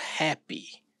makes you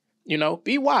happy.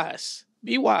 Be wise.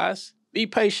 Be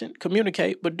patient,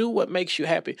 communicate, but do what makes you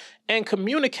happy. And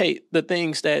communicate the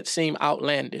things that seem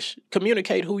outlandish.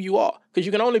 Communicate who you are, because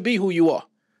you can only be who you are.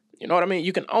 You know what I mean?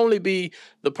 You can only be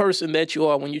the person that you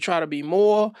are. When you try to be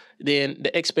more, then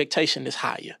the expectation is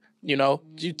higher. You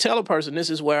tell a person, this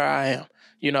is where I am.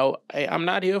 Hey, I'm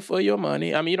not here for your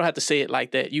money. I mean, you don't have to say it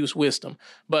like that. Use wisdom.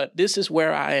 But this is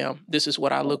where I am. This is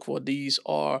what I look for. These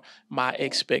are my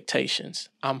expectations.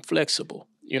 I'm flexible,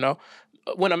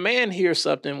 When a man hears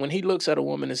something, when he looks at a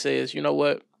woman and says, you know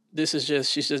what,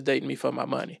 she's just dating me for my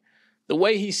money. The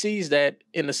way he sees that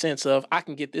in the sense of, I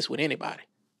can get this with anybody.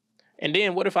 And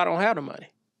then what if I don't have the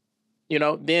money?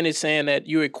 Then it's saying that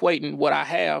you're equating what I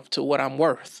have to what I'm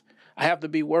worth. I have to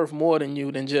be worth more than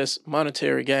you than just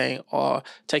monetary gain or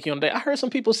take you on a date. I heard some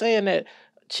people saying that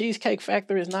Cheesecake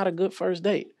Factory is not a good first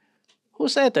date. Who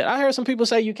said that? I heard some people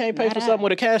say you can't pay for something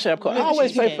with a CashApp card. I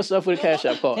always pay for stuff with a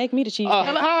CashApp card. Take me to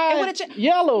Cheesecake.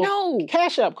 Yellow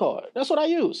CashApp card. That's what I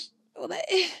use.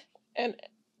 And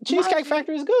Cheesecake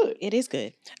Factory is good. It is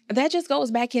good. That just goes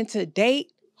back into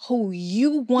date who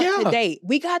you want to date.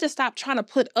 We got to stop trying to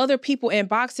put other people in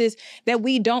boxes that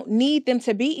we don't need them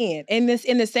to be in. And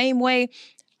in the same way,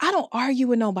 I don't argue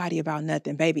with nobody about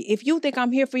nothing, baby. If you think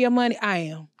I'm here for your money, I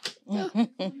am.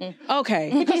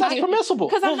 Okay. Because that's permissible.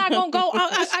 Because I'm not going to go,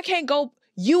 I can't go.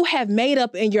 You have made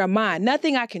up in your mind.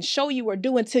 Nothing I can show you or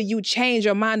do until you change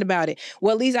your mind about it.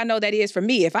 Well, at least I know that is for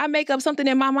me. If I make up something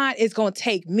in my mind, it's going to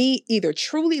take me either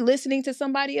truly listening to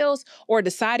somebody else or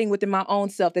deciding within my own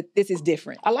self that this is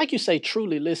different. I like you say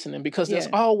truly listening, because there's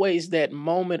always that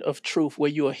moment of truth where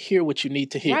you'll hear what you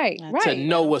need to hear to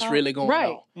know what's really going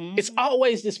on. Mm-hmm. It's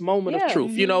always this moment of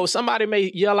truth. Mm-hmm. Somebody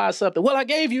may yell out something. Well, I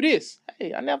gave you this.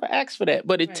 Hey, I never asked for that.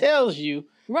 But it tells you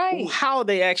how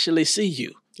they actually see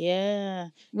you. Yeah.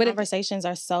 But conversations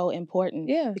are so important.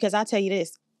 Yeah. Because I'll tell you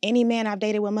this, any man I've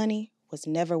dated with money was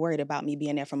never worried about me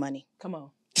being there for money. Come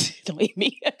on. Don't eat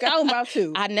me. I'm about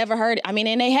to. I never heard it. I mean,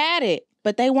 and they had it,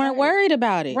 but they weren't worried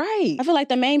about it. Right. I feel like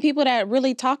the main people that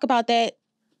really talk about that,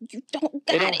 you don't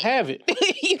got it. They don't have it.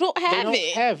 You don't have it. They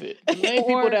don't have it. The main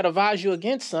people that advise you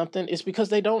against something is because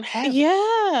they don't have it.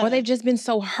 Yeah. Or they've just been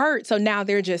so hurt. So now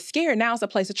they're just scared. Now it's a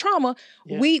place of trauma.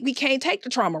 Yeah. We can't take the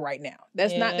trauma right now.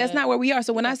 That's not where we are.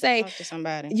 So when I say talk to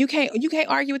somebody. You can't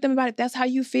argue with them about it. That's how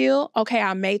you feel. Okay,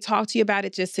 I may talk to you about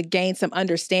it just to gain some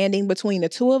understanding between the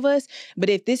two of us. But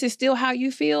if this is still how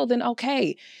you feel, then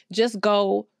okay, just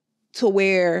go to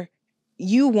where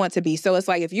you want to be. So it's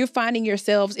like if you're finding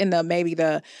yourselves in maybe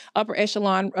the upper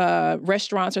echelon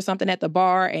restaurants or something at the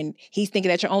bar, and he's thinking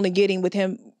that you're only getting with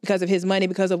him because of his money,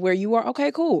 because of where you are. Okay,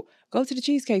 cool. Go to the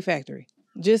Cheesecake Factory.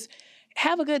 Just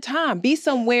have a good time. Be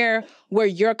somewhere where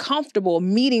you're comfortable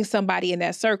meeting somebody in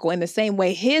that circle. In the same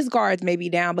way, his guards may be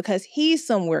down because he's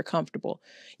somewhere comfortable.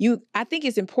 I think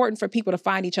it's important for people to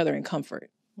find each other in comfort.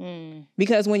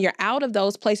 Because when you're out of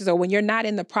those places, or when you're not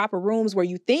in the proper rooms where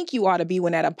you think you ought to be,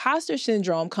 when that imposter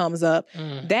syndrome comes up,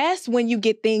 that's when you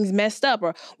get things messed up.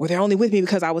 Or, well, they're only with me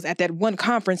because I was at that one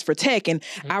conference for tech and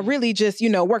I really just,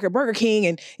 work at Burger King,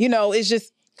 and, it's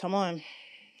just... Come on.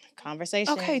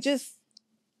 Conversation. Okay, just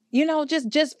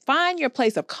find your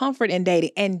place of comfort in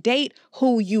dating and date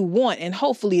who you want, and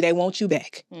hopefully they want you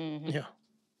back. Mm-hmm. Yeah.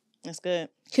 That's good.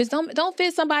 Because don't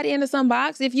fit somebody into some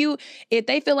box. If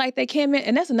they feel like they can't,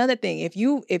 and that's another thing. If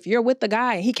you're with the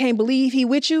guy and he can't believe he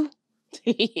with you,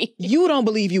 You don't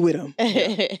believe you with them.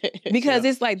 Because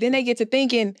it's like, then they get to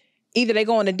thinking, either they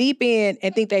go on the deep end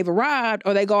and think they've arrived,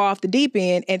 or they go off the deep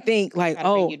end and think like,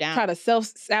 try to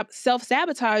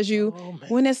self-sabotage you,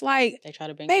 when it's like, they try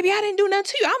to bring baby, I didn't do nothing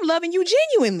to you. I'm loving you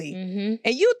genuinely. Mm-hmm.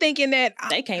 And you thinking that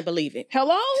they can't believe it.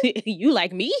 Hello? You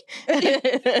like me? And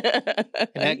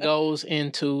that goes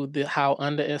into how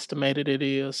underestimated it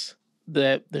is,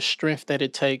 that the strength that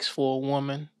it takes for a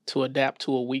woman to adapt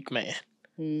to a weak man.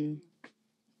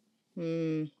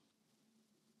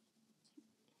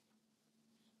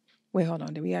 Wait, hold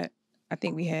on. I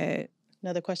think we had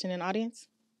another question in the audience.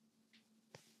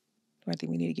 I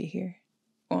think we need to get here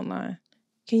online.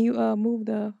 Can you move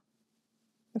the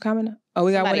comment? Oh,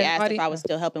 we got Somebody one in the asked audience? if I was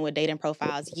still helping with dating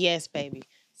profiles. Yes, baby.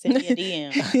 Send me a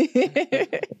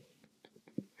DM.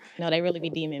 No, they really be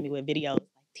DMing me with videos.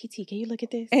 TT, can you look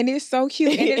at this? And it's so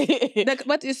cute.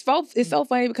 But it's so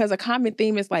funny because a common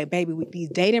theme is like, baby, these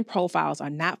dating profiles are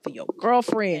not for your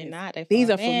girlfriend. These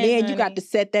are for men. You got to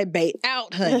set that bait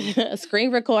out, honey.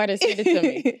 Screen record and send it to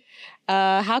me.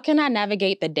 How can I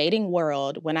navigate the dating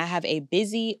world when I have a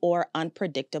busy or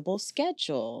unpredictable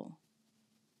schedule?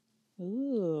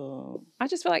 Ooh. I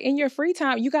just feel like in your free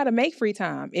time, you got to make free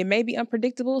time. It may be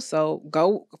unpredictable, so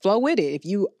go flow with it. If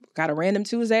you got a random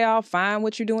Tuesday off, find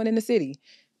what you're doing in the city.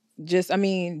 Just,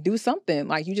 do something.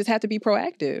 Like, you just have to be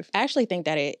proactive. I actually think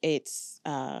that it's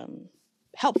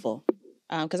helpful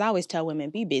because I always tell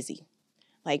women, be busy.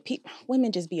 Like,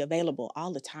 women just be available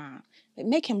all the time. Like,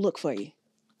 make him look for you.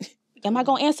 Am I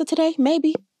going to answer today?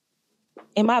 Maybe.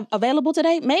 Am I available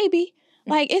today? Maybe.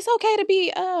 Like, it's okay to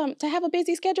be to have a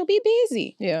busy schedule. Be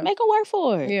busy. Yeah. Make them work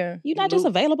for it. Yeah. You're not just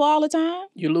available all the time.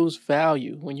 You lose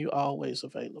value when you're always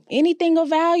available. Anything of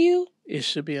value? It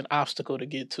should be an obstacle to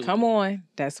get to. Come on.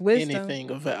 That's wisdom.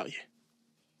 Anything of value.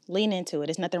 Lean into it.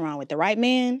 There's nothing wrong with the right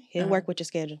man. He'll work with your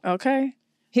schedule. Okay.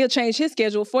 He'll change his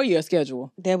schedule for your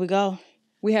schedule. There we go.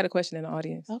 We had a question in the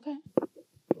audience. Okay.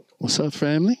 What's up,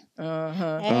 family?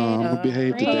 Hey,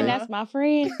 behave today. That's my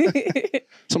friend.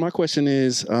 So my question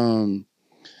is,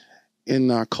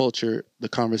 in our culture, the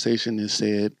conversation is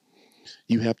said,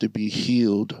 you have to be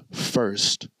healed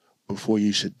first before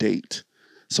you should date.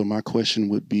 So my question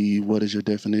would be, what is your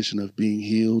definition of being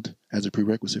healed as a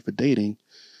prerequisite for dating?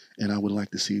 And I would like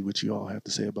to see what you all have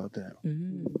to say about that.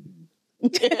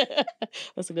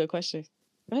 That's a good question.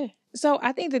 Go ahead. So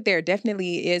I think that there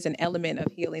definitely is an element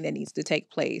of healing that needs to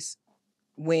take place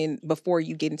before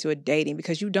you get into a dating,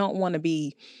 because you don't want to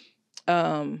be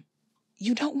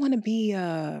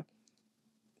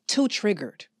too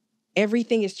triggered.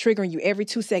 Everything is triggering you every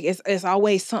 2 seconds. It's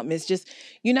always something. It's just,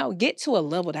 get to a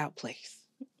leveled out place.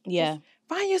 Yeah. Just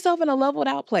find yourself in a leveled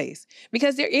out place,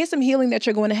 because there is some healing that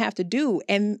you're going to have to do.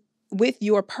 And with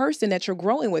your person that you're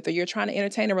growing with or you're trying to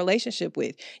entertain a relationship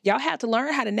with, y'all have to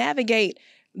learn how to navigate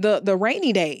the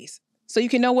rainy days so you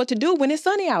can know what to do when it's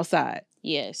sunny outside.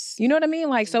 Yes. You know what I mean?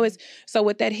 Like, so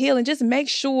with that healing, just make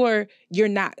sure you're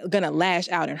not going to lash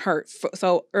out and hurt.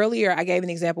 So earlier I gave an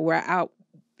example where I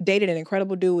dated an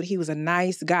incredible dude. He was a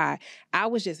nice guy. I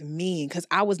was just mean because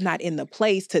I was not in the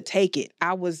place to take it.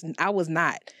 I was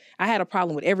not. I had a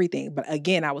problem with everything. But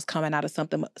again, I was coming out of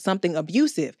something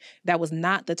abusive. That was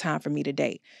not the time for me to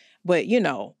date. But,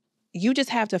 you just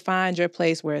have to find your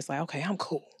place where it's like, okay, I'm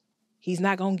cool. He's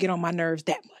not going to get on my nerves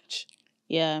that much.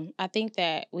 Yeah, I think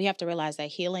that we have to realize that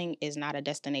healing is not a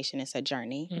destination, it's a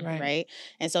journey, right?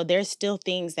 And so there's still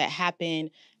things that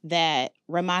happen that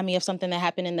remind me of something that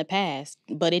happened in the past,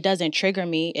 but it doesn't trigger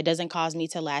me. It doesn't cause me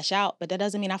to lash out, but that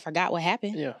doesn't mean I forgot what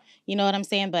happened. Yeah. You know what I'm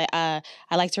saying? But I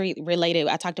like to relate it.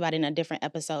 I talked about it in a different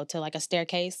episode to like a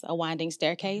staircase, a winding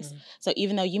staircase. Mm-hmm. So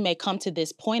even though you may come to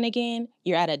this point again,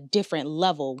 you're at a different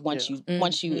level once you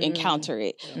encounter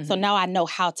it. Mm-hmm. So now I know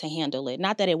how to handle it.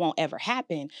 Not that it won't ever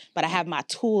happen, but I have my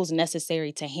tools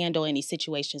necessary to handle any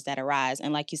situations that arise.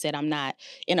 And like you said, I'm not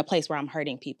in a place where I'm hurt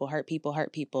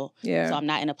people. Yeah. So I'm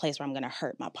not in a place where I'm going to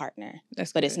hurt my partner.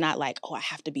 But it's not like, I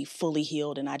have to be fully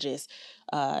healed and I just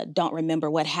don't remember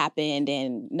what happened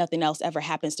and nothing else ever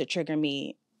happens to trigger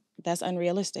me. That's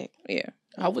unrealistic. Yeah.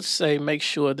 I would say make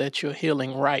sure that you're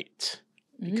healing right,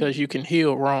 because you can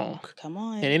heal wrong. Come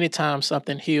on. And anytime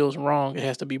something heals wrong, it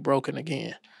has to be broken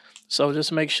again. So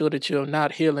just make sure that you're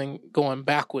not healing, going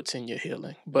backwards in your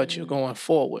healing, but you're going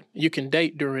forward. You can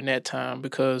date during that time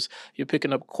because you're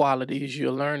picking up qualities.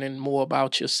 You're learning more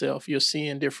about yourself. You're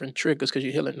seeing different triggers because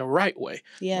you're healing the right way.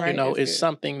 Yeah, right, it's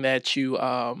something that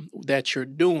you're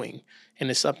doing, and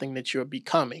it's something that you're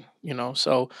becoming.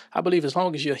 So I believe as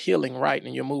long as you're healing right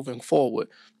and you're moving forward,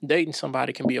 dating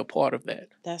somebody can be a part of that.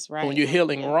 That's right. But when you're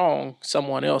healing wrong,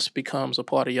 someone else becomes a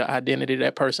part of your identity.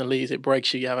 That person leaves, it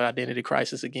breaks you. You have an identity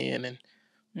crisis again, and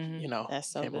You know, that's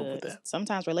so can't move with good. that.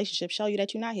 Sometimes relationships show you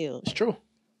that you're not healed. It's true.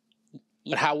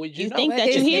 But how would you know? think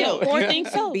that you're healed or think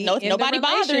so? Be No, in the nobody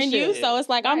bothering you, so it's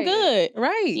like, I'm good.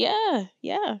 Right.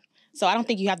 Yeah. So I don't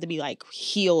think you have to be like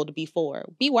healed before.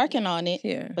 Be working on it.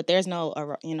 Yeah. But there's no,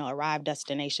 arrived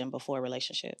destination before a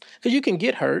relationship. Because you can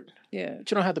get hurt. Yeah.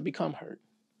 But you don't have to become hurt.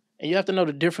 And you have to know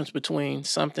the difference between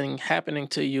something happening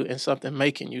to you and something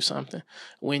making you something.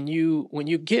 When you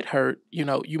get hurt, you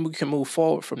can move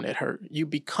forward from that hurt. You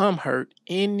become hurt.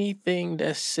 Anything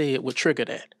that's said will trigger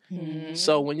that. Mm-hmm.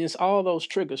 So when it's all those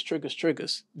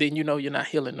triggers, then you know you're not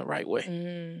healing the right way.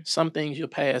 Mm-hmm. Some things you'll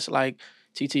pass, like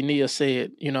Nia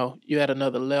said, you're at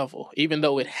another level. Even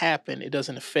though it happened, it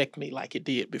doesn't affect me like it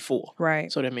did before.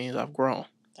 Right. So that means I've grown.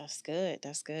 That's good.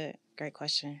 Great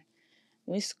question.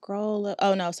 Let me scroll up.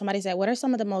 Oh, no. Somebody said, what are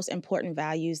some of the most important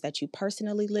values that you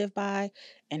personally live by,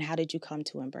 and how did you come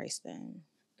to embrace them?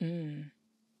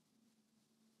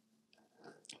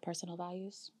 Personal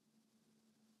values?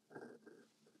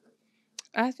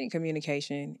 I think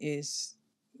communication is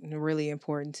really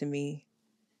important to me.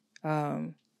 I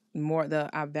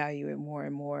value it more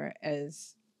and more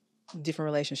as different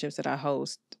relationships that I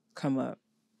host come up.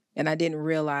 And I didn't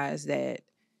realize that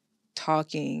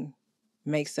talking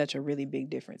makes such a really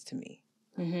big difference to me.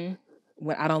 Mm-hmm.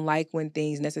 When I don't like when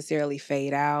things necessarily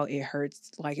fade out. It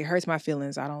hurts my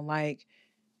feelings. I don't like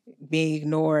being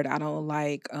ignored. I don't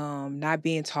like not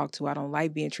being talked to. I don't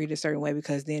like being treated a certain way,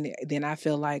 because then I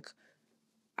feel like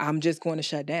I'm just going to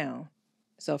shut down.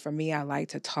 So for me, I like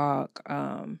to talk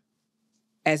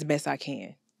as best I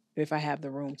can, if I have the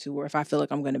room to, or if I feel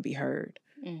like I'm going to be heard.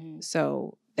 Mm-hmm.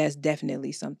 So that's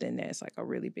definitely something that's like a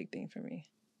really big thing for me.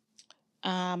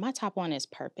 My top one is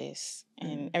purpose.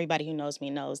 And everybody who knows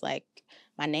me knows, like,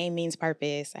 my name means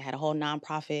purpose. I had a whole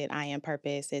nonprofit, I Am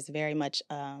Purpose. It's very much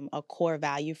a core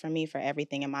value for me, for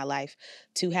everything in my life,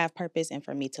 to have purpose and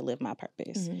for me to live my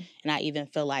purpose. Mm-hmm. And I even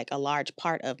feel like a large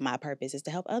part of my purpose is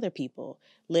to help other people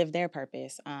live their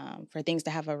purpose, for things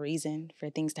to have a reason, for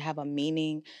things to have a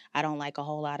meaning. I don't like a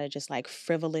whole lot of just like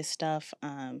frivolous stuff.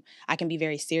 I can be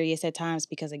very serious at times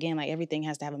because, again, like, everything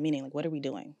has to have a meaning. Like, what are we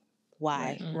doing?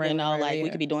 Why? Right, we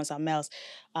could be doing something else.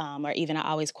 Or even, I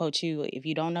always quote you, if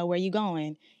you don't know where you're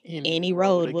going, any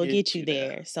road will get you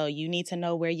there. So you need to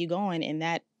know where you're going, and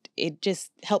that it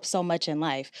just helps so much in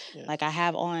life. Yes. Like, I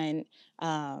have on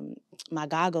my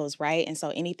goggles, right? And so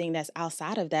anything that's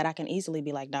outside of that, I can easily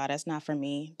be like, nah, that's not for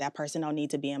me. That person don't need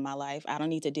to be in my life. I don't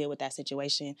need to deal with that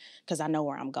situation because I know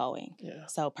where I'm going. Yeah.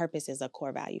 So purpose is a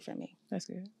core value for me. That's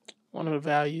good. One of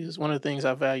the things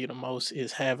I value the most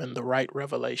is having the right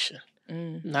revelation.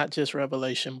 Not just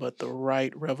revelation, but the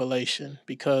right revelation.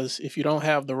 Because if you don't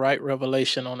have the right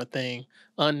revelation on a thing,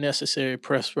 unnecessary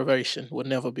perspiration will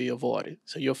never be avoided.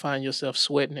 So you'll find yourself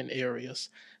sweating in areas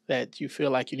that you feel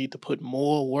like you need to put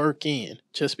more work in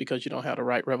just because you don't have the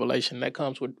right revelation. That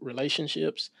comes with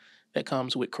relationships, that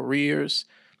comes with careers,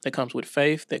 that comes with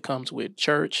faith, that comes with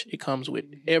church, it comes with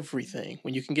everything.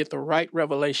 When you can get the right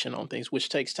revelation on things, which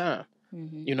takes time,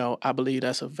 I believe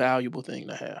that's a valuable thing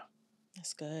to have.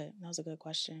 That's good. That was a good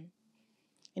question.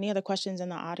 Any other questions in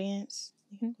the audience?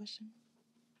 Any question?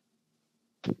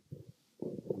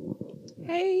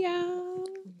 Hey, y'all.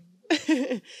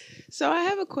 So I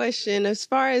have a question as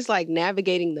far as like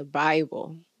navigating the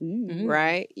Bible,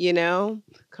 right?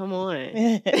 Come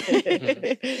on.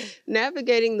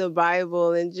 Navigating the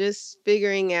Bible and just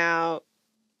figuring out,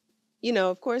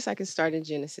 of course I can start in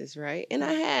Genesis, right? And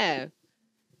I have.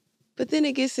 But then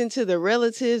it gets into the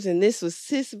relatives, and this was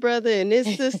his brother and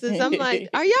his sisters. I'm like,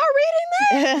 are y'all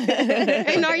reading that?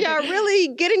 And are y'all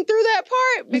really getting through that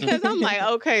part? Because I'm like,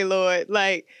 okay, Lord,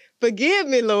 like, forgive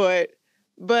me, Lord.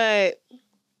 But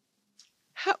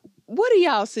what do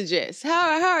y'all suggest?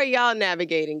 How are y'all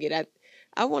navigating it?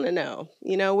 I want to know,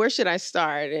 where should I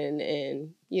start?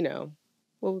 And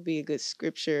what would be a good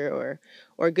scripture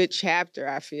or a good chapter,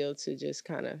 I feel, to just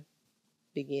kind of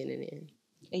begin and end?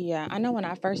 Yeah, I know when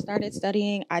I first started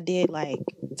studying, I did like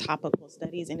topical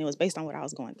studies, and it was based on what I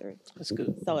was going through. That's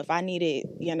good. So if I needed,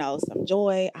 some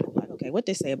joy, I was like, okay, what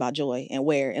did they say about joy and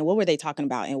where and what were they talking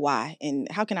about and why and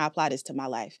how can I apply this to my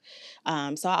life?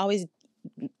 So I always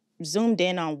zoomed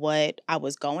in on what I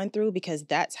was going through because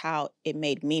that's how it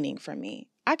made meaning for me.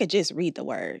 I could just read the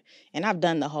word, and I've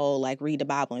done the whole like read the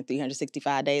Bible in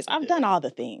 365 days. I've done all the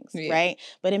things, right?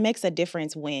 But it makes a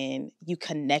difference when you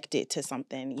connect it to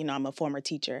something. I'm a former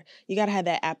teacher. You got to have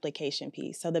that application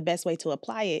piece. So the best way to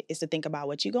apply it is to think about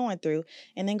what you're going through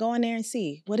and then go in there and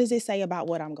see, what does it say about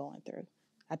what I'm going through?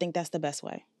 I think that's the best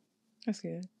way. That's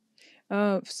good.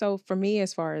 So for me,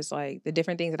 as far as like the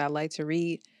different things that I like to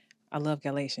read, I love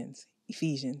Galatians,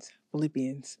 Ephesians,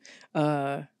 Philippians,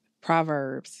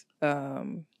 Proverbs,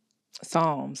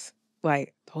 Psalms,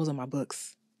 like those are my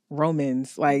books.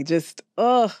 Romans, like just,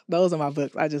 those are my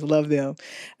books. I just love them.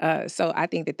 So I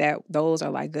think that those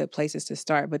are like good places to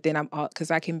start. But then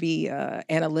because I can be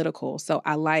analytical. So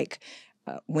I like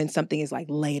when something is like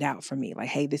laid out for me, like,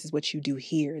 hey, this is what you do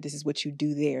here. This is what you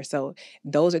do there. So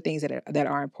those are things that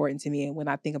are important to me. And when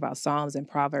I think about Psalms and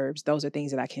Proverbs, those are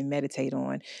things that I can meditate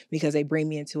on because they bring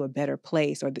me into a better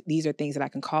place. Or these are things that I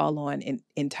can call on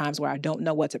in times where I don't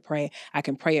know what to pray. I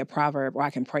can pray a proverb or I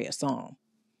can pray a psalm.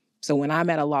 So when I'm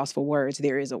at a loss for words,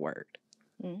 there is a word.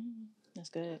 That's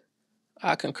good.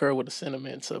 I concur with the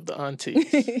sentiments of the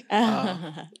aunties.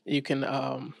 You can,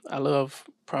 I love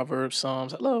Proverbs,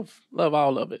 Psalms. I love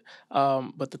all of it.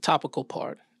 But the topical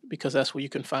part, because that's where you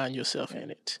can find yourself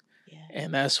in it. Yeah.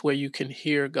 And that's where you can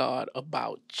hear God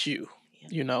about you. Yeah.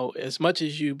 You know, as much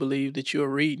as you believe that you're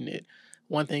reading it,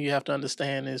 one thing you have to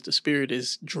understand is the Spirit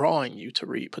is drawing you to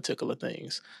read particular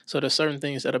things. So there's certain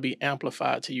things that'll be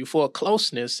amplified to you. For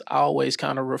closeness, I always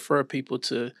kind of refer people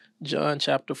to John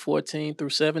chapter 14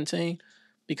 through 17,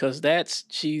 because that's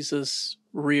Jesus'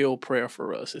 real prayer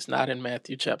for us. It's not in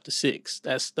Matthew chapter 6.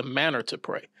 That's the manner to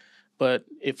pray, but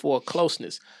for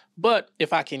closeness. But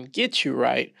if I can get you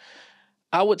right,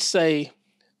 I would say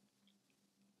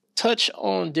touch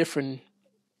on different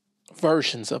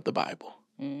versions of the Bible.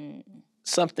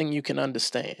 Something you can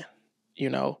understand, you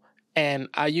know. And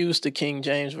I use the King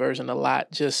James Version a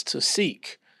lot just to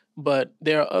seek, but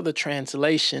there are other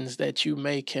translations that you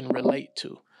can relate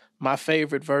to. My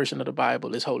favorite version of the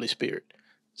Bible is Holy Spirit.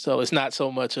 So it's not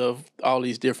so much of all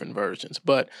these different versions,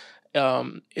 but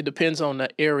it depends on the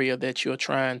area that what you're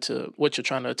trying to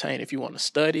attain. If you want to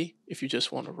study, if you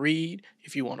just want to read,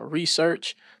 if you want to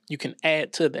research, you can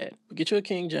add to that. Get you a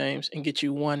King James and get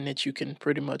you one that you can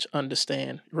pretty much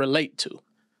understand, relate to.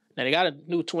 Now, they got a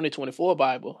new 2024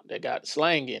 Bible that got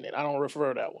slang in it. I don't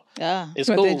refer to that one. It's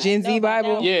cool. The Gen Z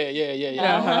Bible? Yeah.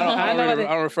 I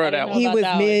don't refer to that one. He was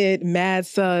mad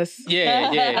sus. Yeah.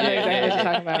 I know exactly what you're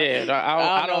talking about.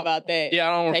 I don't know about that. Yeah,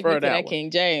 I don't refer to that one. King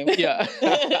James. Yeah.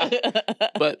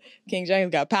 But King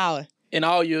James got power. And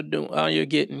all you're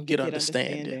getting, get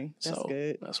understanding. That's so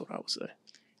good. That's what I would say.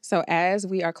 So as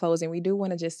we are closing, we do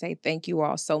want to just say thank you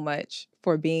all so much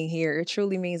for being here. It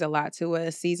truly means a lot to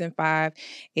us. Season 5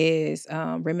 is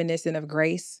reminiscent of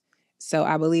grace. So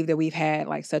I believe that we've had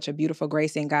like such a beautiful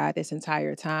grace in God this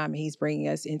entire time. He's bringing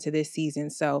us into this season.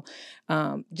 So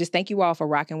just thank you all for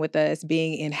rocking with us,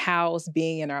 being in-house,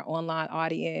 being in our online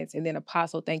audience. And then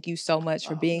Apostle, thank you so much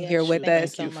for being here with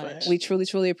us. Thank you so much. We truly,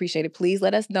 truly appreciate it. Please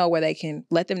let them know where they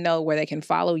can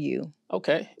follow you.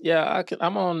 Okay. Yeah,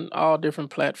 I'm on all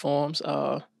different platforms.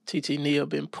 TT Nia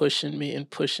been pushing me and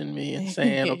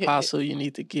saying, Apostle, you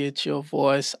need to get your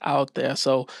voice out there.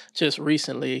 So just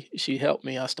recently, she helped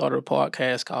me. I started a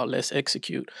podcast called Let's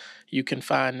Execute. You can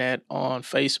find that on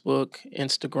Facebook,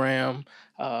 Instagram,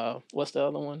 what's the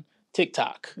other one?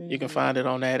 TikTok. Mm-hmm. You can find it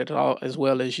on that as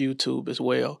well as YouTube as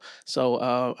well. So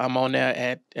I'm on there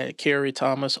at Karey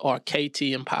Thomas or KT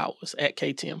Empowers, at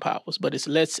KT Empowers. But it's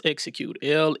Let's Execute,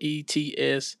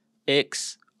 LETSXOQ.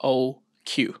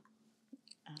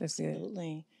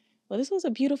 Absolutely. Well, this was a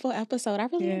beautiful episode. I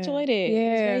really enjoyed it. Yeah.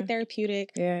 It was very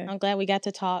therapeutic. Yeah. I'm glad we got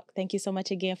to talk. Thank you so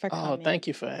much again for coming. Oh, thank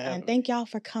you for having me. And thank y'all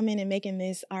for coming and making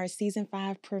this our season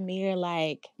 5 premiere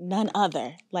like none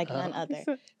other.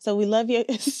 So we love you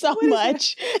so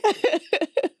much.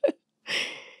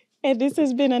 And this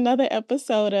has been another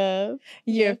episode of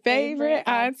Your Favorite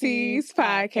Aunties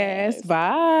Podcast.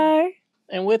 Bye.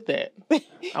 And with that,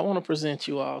 I want to present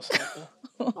you all something.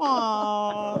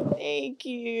 Aw, thank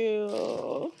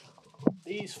you.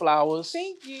 These flowers.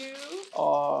 Thank you.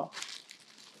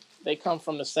 They come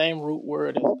from the same root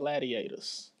word as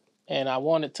gladiators. And I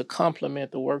wanted to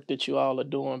compliment the work that you all are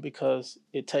doing because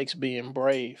it takes being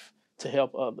brave to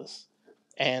help others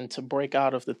and to break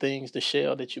out of the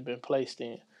shell that you've been placed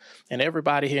in. And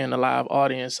everybody here in the live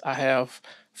audience, I have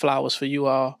flowers for you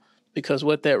all because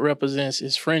what that represents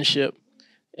is friendship.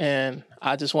 And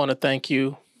I just want to thank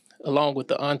you, along with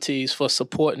the aunties, for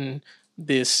supporting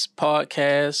this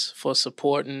podcast, for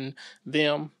supporting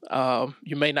them.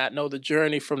 You may not know the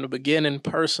journey from the beginning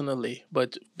personally,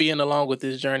 but being along with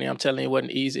this journey, I'm telling you, it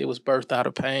wasn't easy. It was birthed out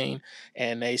of pain,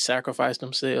 and they sacrificed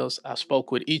themselves. I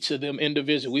spoke with each of them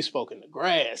individually. We spoke in the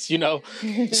grass,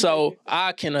 So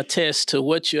I can attest to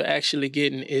what you're actually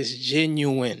getting is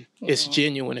genuine. It's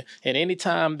genuine. And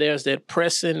anytime there's that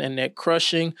pressing and that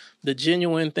crushing, the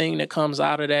genuine thing that comes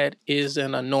out of that is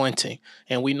an anointing.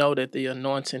 And we know that the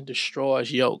anointing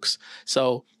destroys yokes.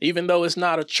 So even though it's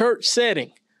not a church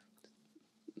setting,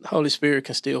 the Holy Spirit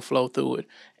can still flow through it,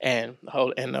 and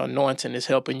the anointing is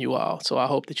helping you all. So I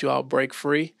hope that you all break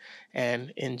free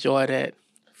and enjoy that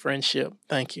friendship.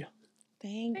 Thank you.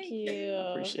 Thank you.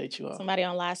 I appreciate you all. Somebody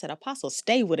on live said, Apostle,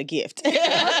 stay with a gift. And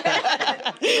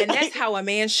that's how a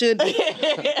man should be.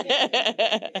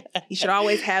 He should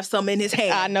always have some in his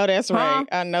hand. I know that's right.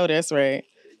 I know that's right.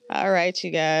 All right,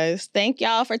 you guys. Thank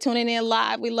y'all for tuning in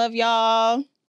live. We love y'all.